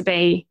found that to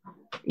be,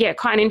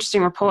 quite an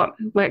interesting report.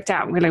 Worked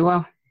out really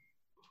well.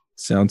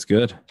 Sounds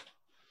good.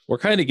 We're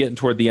kind of getting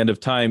toward the end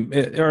of time.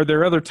 Are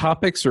there other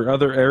topics or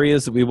other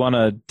areas that we want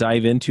to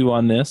dive into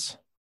on this?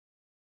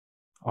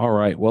 All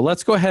right. Well,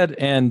 let's go ahead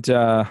and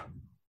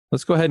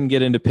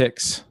get into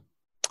picks.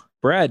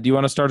 Brad, do you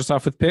want to start us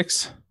off with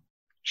picks?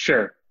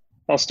 Sure.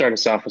 I'll start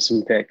us off with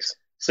some picks.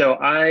 So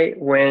I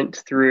went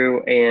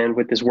through and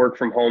with this work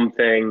from home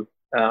thing,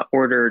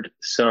 ordered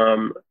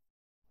some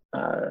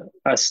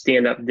a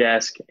stand-up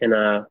desk and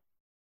a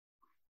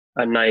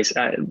nice.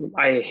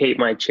 I hate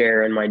my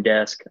chair and my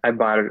desk. I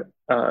bought it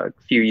a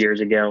few years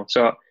ago.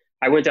 So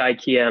I went to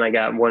IKEA and I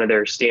got one of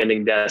their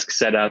standing desk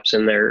setups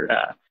and their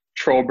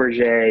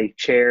Trollberger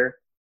chair.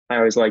 I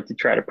always like to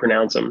try to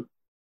pronounce them.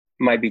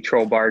 Might be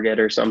Trollbarget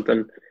or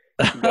something,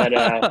 but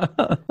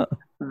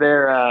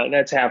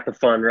that's half the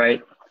fun,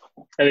 right?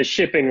 And the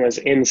shipping was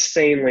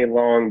insanely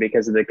long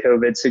because of the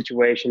COVID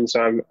situation.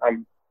 So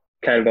I'm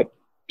kind of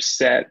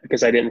upset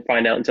because I didn't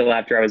find out until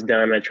after I was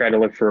done. I tried to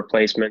look for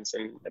replacements,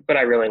 but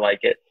I really like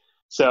it.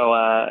 So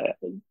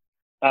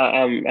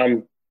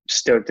I'm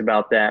stoked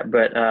about that.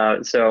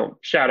 But so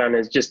shout out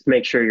is just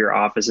make sure your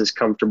office is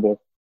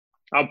comfortable.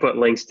 I'll put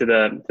links to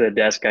the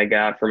desk I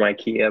got from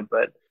IKEA,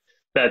 but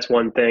that's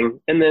one thing.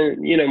 And then,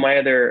 my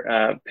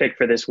other pick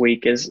for this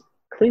week is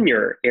clean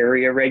your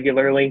area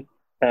regularly.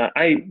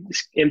 I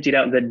emptied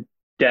out the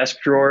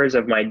desk drawers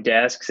of my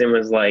desks and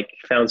was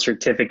found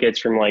certificates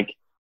from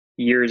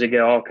years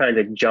ago, all kinds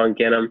of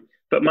junk in them.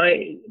 But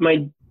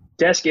my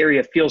desk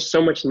area feels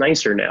so much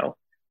nicer now.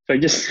 So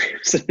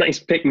it's a nice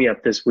pick me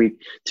up this week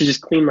to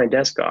just clean my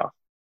desk off.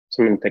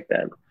 So I'm going to pick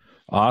that.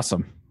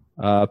 Awesome.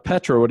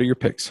 Petra, what are your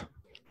picks?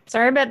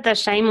 Sorry about the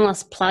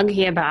shameless plug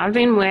here, but I've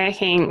been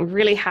working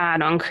really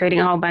hard on creating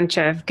a whole bunch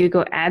of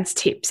Google Ads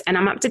tips, and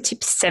I'm up to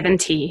tip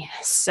 70.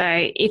 So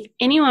if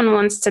anyone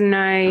wants to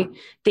know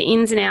the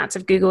ins and outs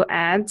of Google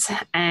Ads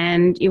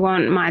and you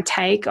want my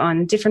take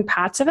on different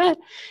parts of it,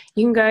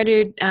 you can go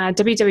to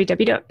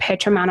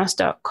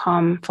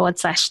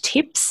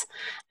www.petramanos.com/tips,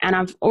 and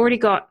I've already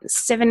got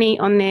 70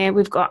 on there.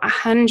 We've got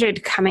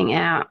 100 coming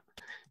out.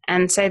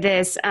 And so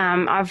there's,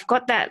 I've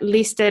got that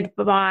listed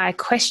by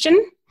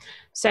question.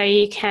 So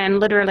you can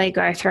literally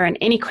go through and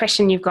any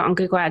question you've got on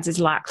Google Ads is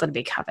likely to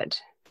be covered.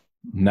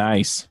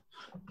 Nice.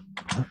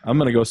 I'm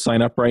going to go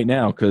sign up right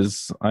now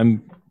because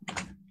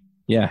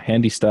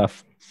handy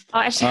stuff.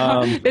 Oh,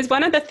 actually, there's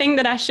one other thing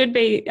that I should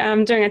be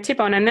doing a tip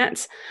on, and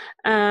that's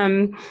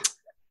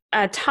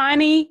a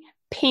tiny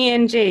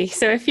PNG.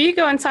 So if you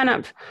go and sign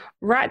up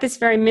right this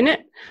very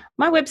minute,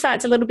 my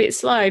website's a little bit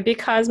slow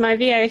because my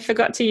VA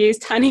forgot to use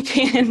tiny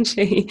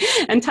PNG.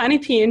 And tiny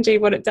PNG,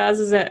 what it does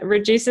is it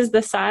reduces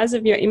the size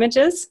of your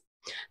images.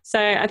 So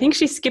I think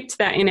she skipped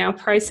that in our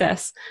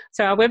process.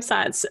 So our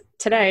website's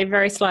today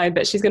very slow,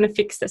 but she's going to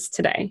fix this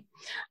today.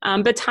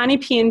 But tiny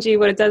PNG,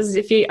 what it does is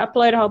if you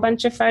upload a whole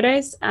bunch of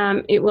photos,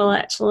 it will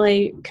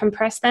actually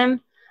compress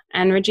them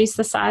and reduce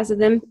the size of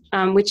them,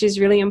 which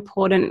is really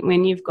important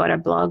when you've got a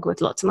blog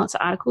with lots and lots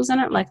of articles in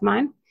it, like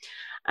mine.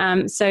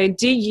 So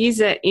do use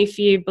it if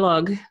you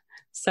blog.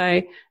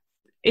 So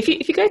if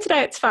you go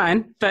today, it's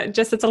fine, but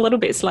just it's a little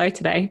bit slow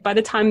today. By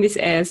the time this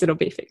airs, it'll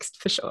be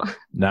fixed for sure.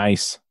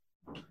 Nice.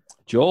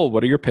 Joel,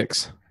 what are your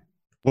picks?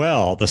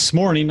 Well, this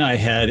morning I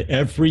had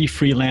every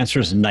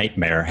freelancer's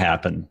nightmare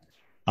happen.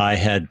 I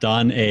had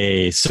done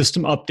a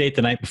system update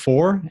the night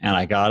before, and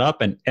I got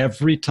up, and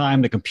every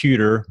time the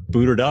computer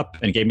booted up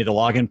and gave me the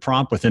login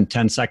prompt, within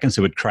 10 seconds,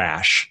 it would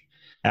crash.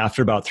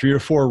 After about 3 or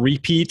 4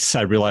 repeats,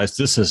 I realized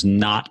this is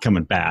not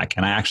coming back.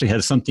 And I actually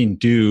had something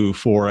due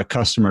for a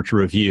customer to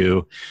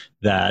review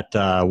that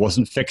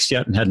wasn't fixed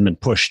yet and hadn't been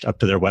pushed up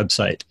to their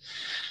website.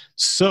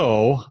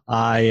 So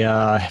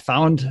I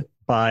found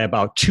by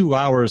about 2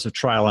 hours of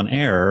trial and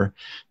error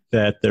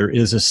that there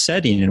is a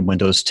setting in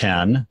Windows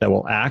 10 that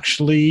will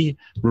actually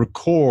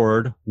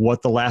record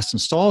what the last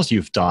installs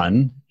you've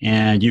done,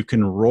 and you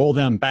can roll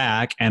them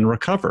back and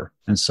recover.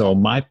 And so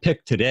my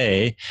pick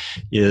today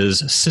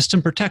is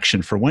System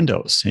Protection for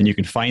Windows. And you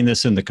can find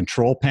this in the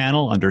control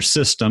panel under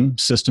System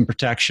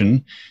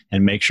Protection,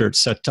 and make sure it's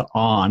set to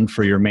on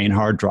for your main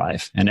hard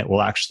drive. And it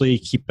will actually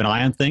keep an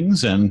eye on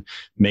things and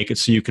make it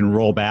so you can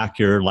roll back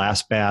your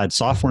last bad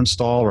software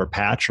install or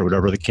patch or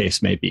whatever the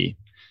case may be.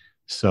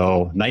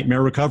 So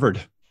nightmare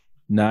recovered.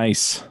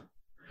 Nice.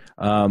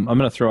 I'm going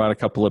to throw out a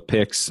couple of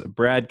picks.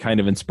 Brad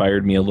kind of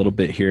inspired me a little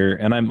bit here,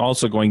 and I'm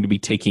also going to be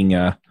taking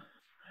a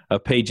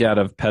page out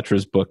of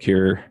Petra's book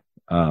here,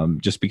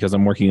 just because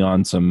I'm working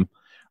on some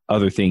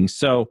other things.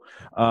 So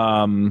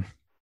I'll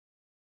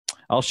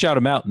shout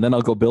them out, and then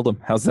I'll go build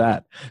them. How's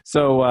that?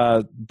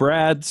 So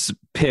Brad's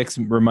picks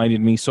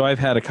reminded me. So I've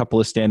had a couple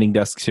of standing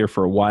desks here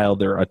for a while.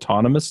 They're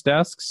autonomous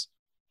desks,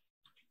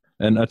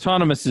 and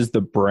autonomous is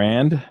the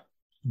brand.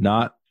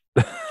 Not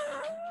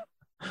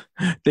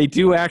they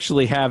do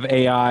actually have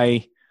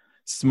AI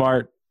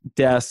smart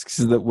desks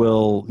that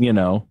will,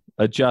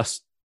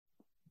 adjust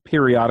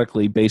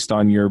periodically based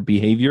on your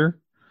behavior.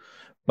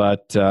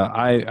 But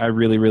I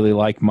really, really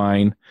like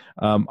mine.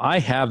 I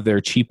have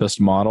their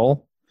cheapest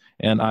model,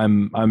 and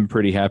I'm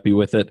pretty happy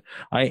with it.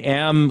 I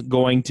am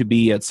going to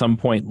be at some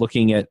point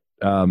looking at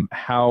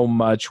how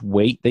much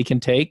weight they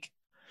can take,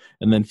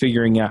 and then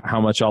figuring out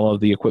how much all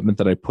of the equipment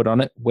that I put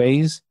on it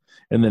weighs,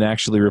 and then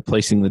actually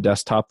replacing the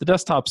desktop. The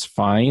desktop's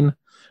fine,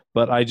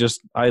 but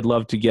I'd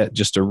love to get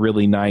just a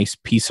really nice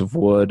piece of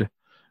wood,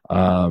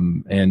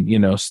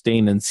 and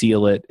stain and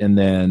seal it, and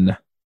then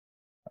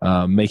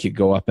make it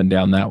go up and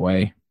down that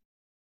way.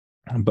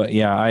 But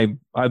yeah,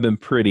 I've been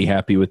pretty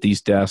happy with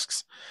these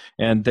desks,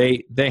 and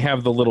they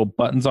have the little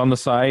buttons on the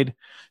side,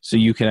 so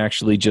you can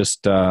actually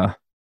just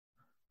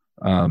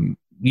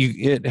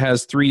it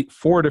has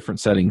 4 different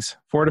settings,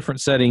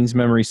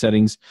 memory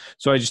settings.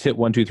 So I just hit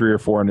 1, 2, 3, or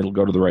 4, and it'll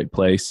go to the right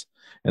place.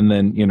 And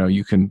then,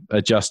 you can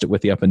adjust it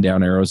with the up and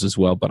down arrows as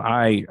well. But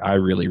I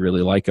really,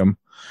 really like them,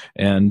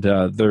 and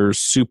they're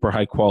super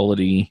high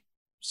quality.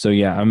 So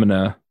yeah, I'm going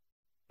to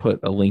put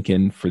a link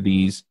in for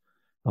these.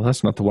 Well,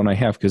 that's not the one I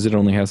have because it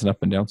only has an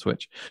up and down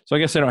switch. So I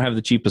guess I don't have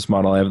the cheapest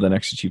model. I have the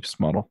next to cheapest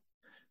model.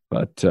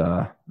 But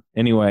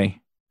anyway,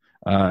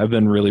 I've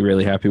been really,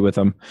 really happy with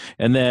them.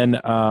 And then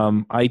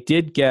I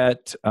did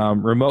get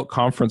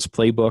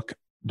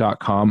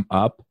remoteconferenceplaybook.com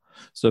up.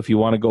 So if you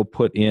want to go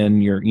put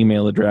in your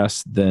email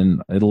address,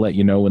 then it'll let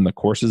you know when the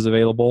course is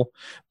available.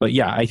 But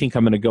yeah, I think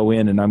I'm going to go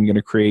in and I'm going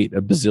to create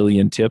a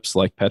bazillion tips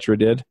like Petra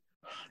did.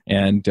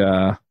 And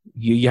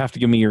you have to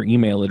give me your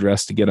email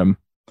address to get them.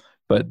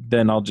 But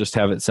then I'll just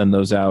have it send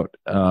those out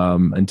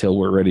until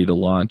we're ready to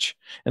launch.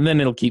 And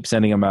then it'll keep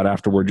sending them out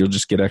afterward. You'll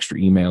just get extra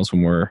emails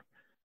when we're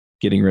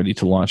getting ready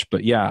to launch.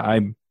 But yeah,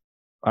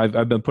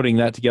 I've been putting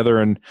that together.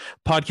 And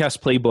podcast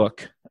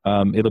playbook,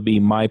 it'll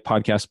be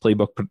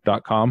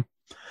mypodcastplaybook.com.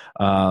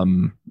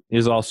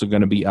 is also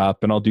going to be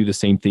up, and I'll do the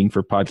same thing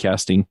for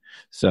podcasting.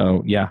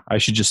 So yeah, I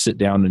should just sit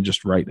down and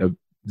just write a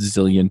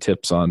zillion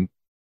tips on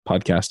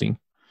podcasting.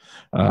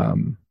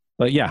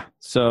 But yeah,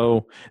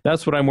 so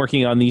that's what I'm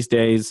working on these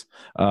days.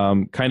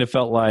 Kind of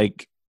felt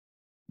like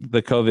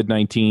the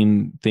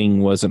COVID-19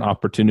 thing was an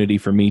opportunity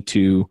for me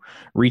to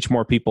reach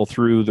more people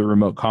through the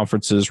remote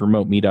conferences,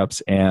 remote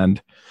meetups,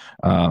 and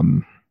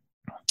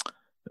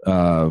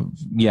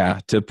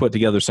to put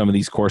together some of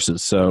these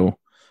courses. So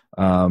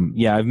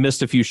I've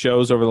missed a few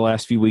shows over the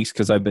last few weeks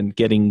because I've been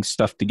getting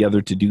stuff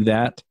together to do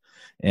that.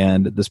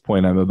 And at this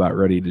point, I'm about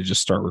ready to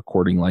just start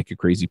recording like a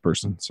crazy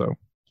person. So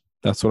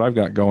that's what I've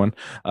got going.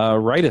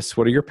 Rytis,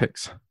 what are your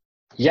picks?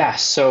 Yeah,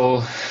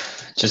 so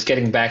just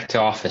getting back to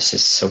office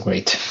is so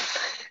great.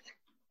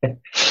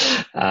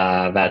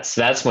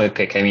 That's my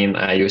pick. I mean,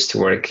 I used to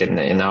work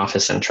in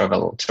office and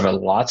travel a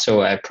lot,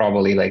 so I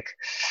probably like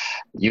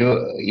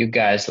you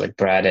guys like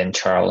Brad and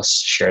Charles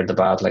shared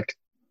about like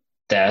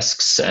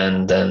desks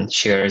and then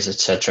chairs,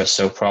 etc.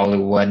 So probably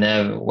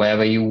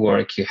wherever you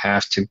work, you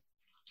have to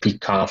be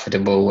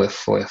comfortable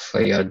with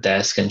your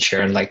desk and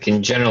chair, and like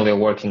in general your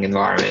working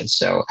environment.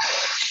 So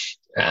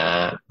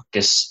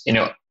because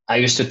I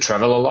used to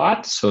travel a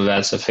lot, so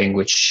that's a thing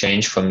which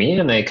changed for me,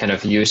 and I kind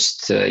of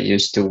used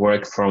to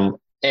work from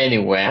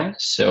anywhere.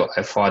 So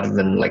I thought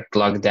even like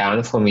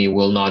lockdown for me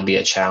will not be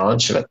a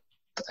challenge, but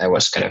I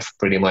was kind of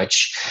pretty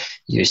much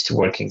used to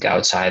working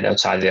outside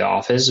the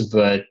office.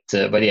 But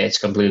yeah, it's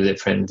completely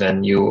different.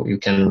 Then you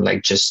can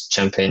like just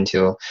jump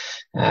into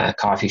a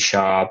coffee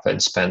shop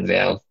and spend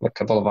there a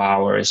couple of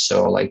hours.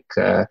 So like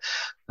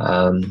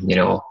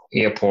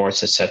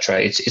airports,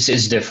 etc.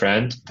 It's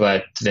different,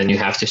 but then you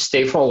have to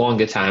stay for a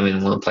longer time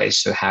in one place.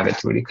 So have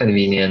it really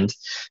convenient,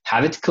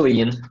 have it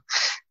clean.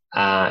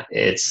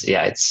 It's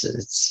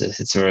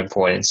very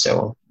important.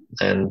 So,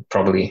 and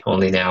probably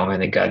only now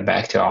when I got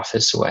back to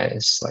office where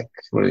it's like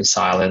really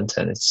silent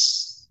and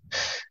it's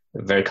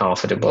very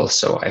comfortable.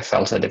 So I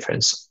felt a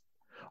difference.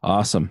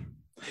 Awesome.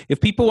 If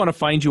people want to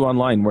find you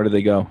online, where do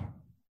they go?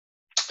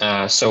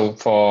 So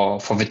for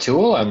the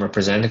tool, I'm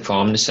representing for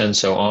Omnisend,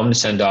 so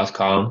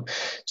omnisend.com.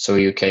 So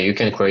you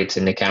can create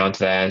an account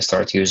there and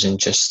start using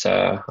just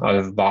out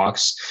of the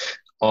box.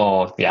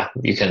 Or yeah,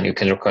 you can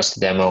request a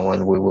demo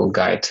and we will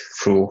guide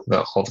through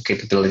the whole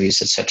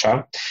capabilities,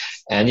 etc.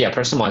 And yeah,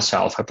 personally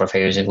myself, I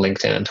prefer using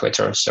LinkedIn and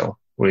Twitter. So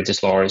Rytis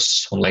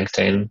Lauris on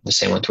LinkedIn, the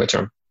same on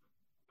Twitter.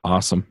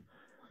 Awesome.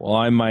 Well,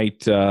 I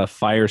might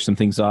fire some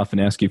things off and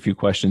ask you a few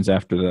questions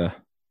after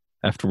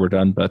we're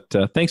done. But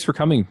thanks for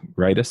coming,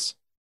 Rytis.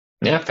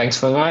 Yeah, thanks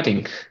for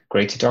inviting.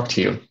 Great to talk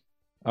to you.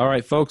 All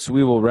right, folks,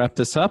 we will wrap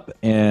this up.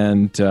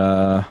 And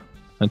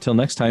until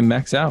next time,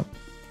 max out.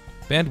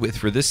 Bandwidth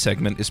for this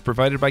segment is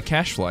provided by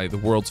CacheFly, the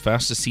world's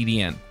fastest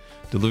CDN.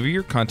 Deliver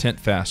your content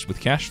fast with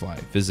CacheFly.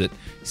 Visit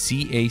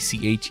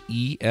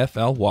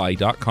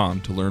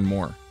CACHEFLY.com to learn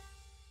more.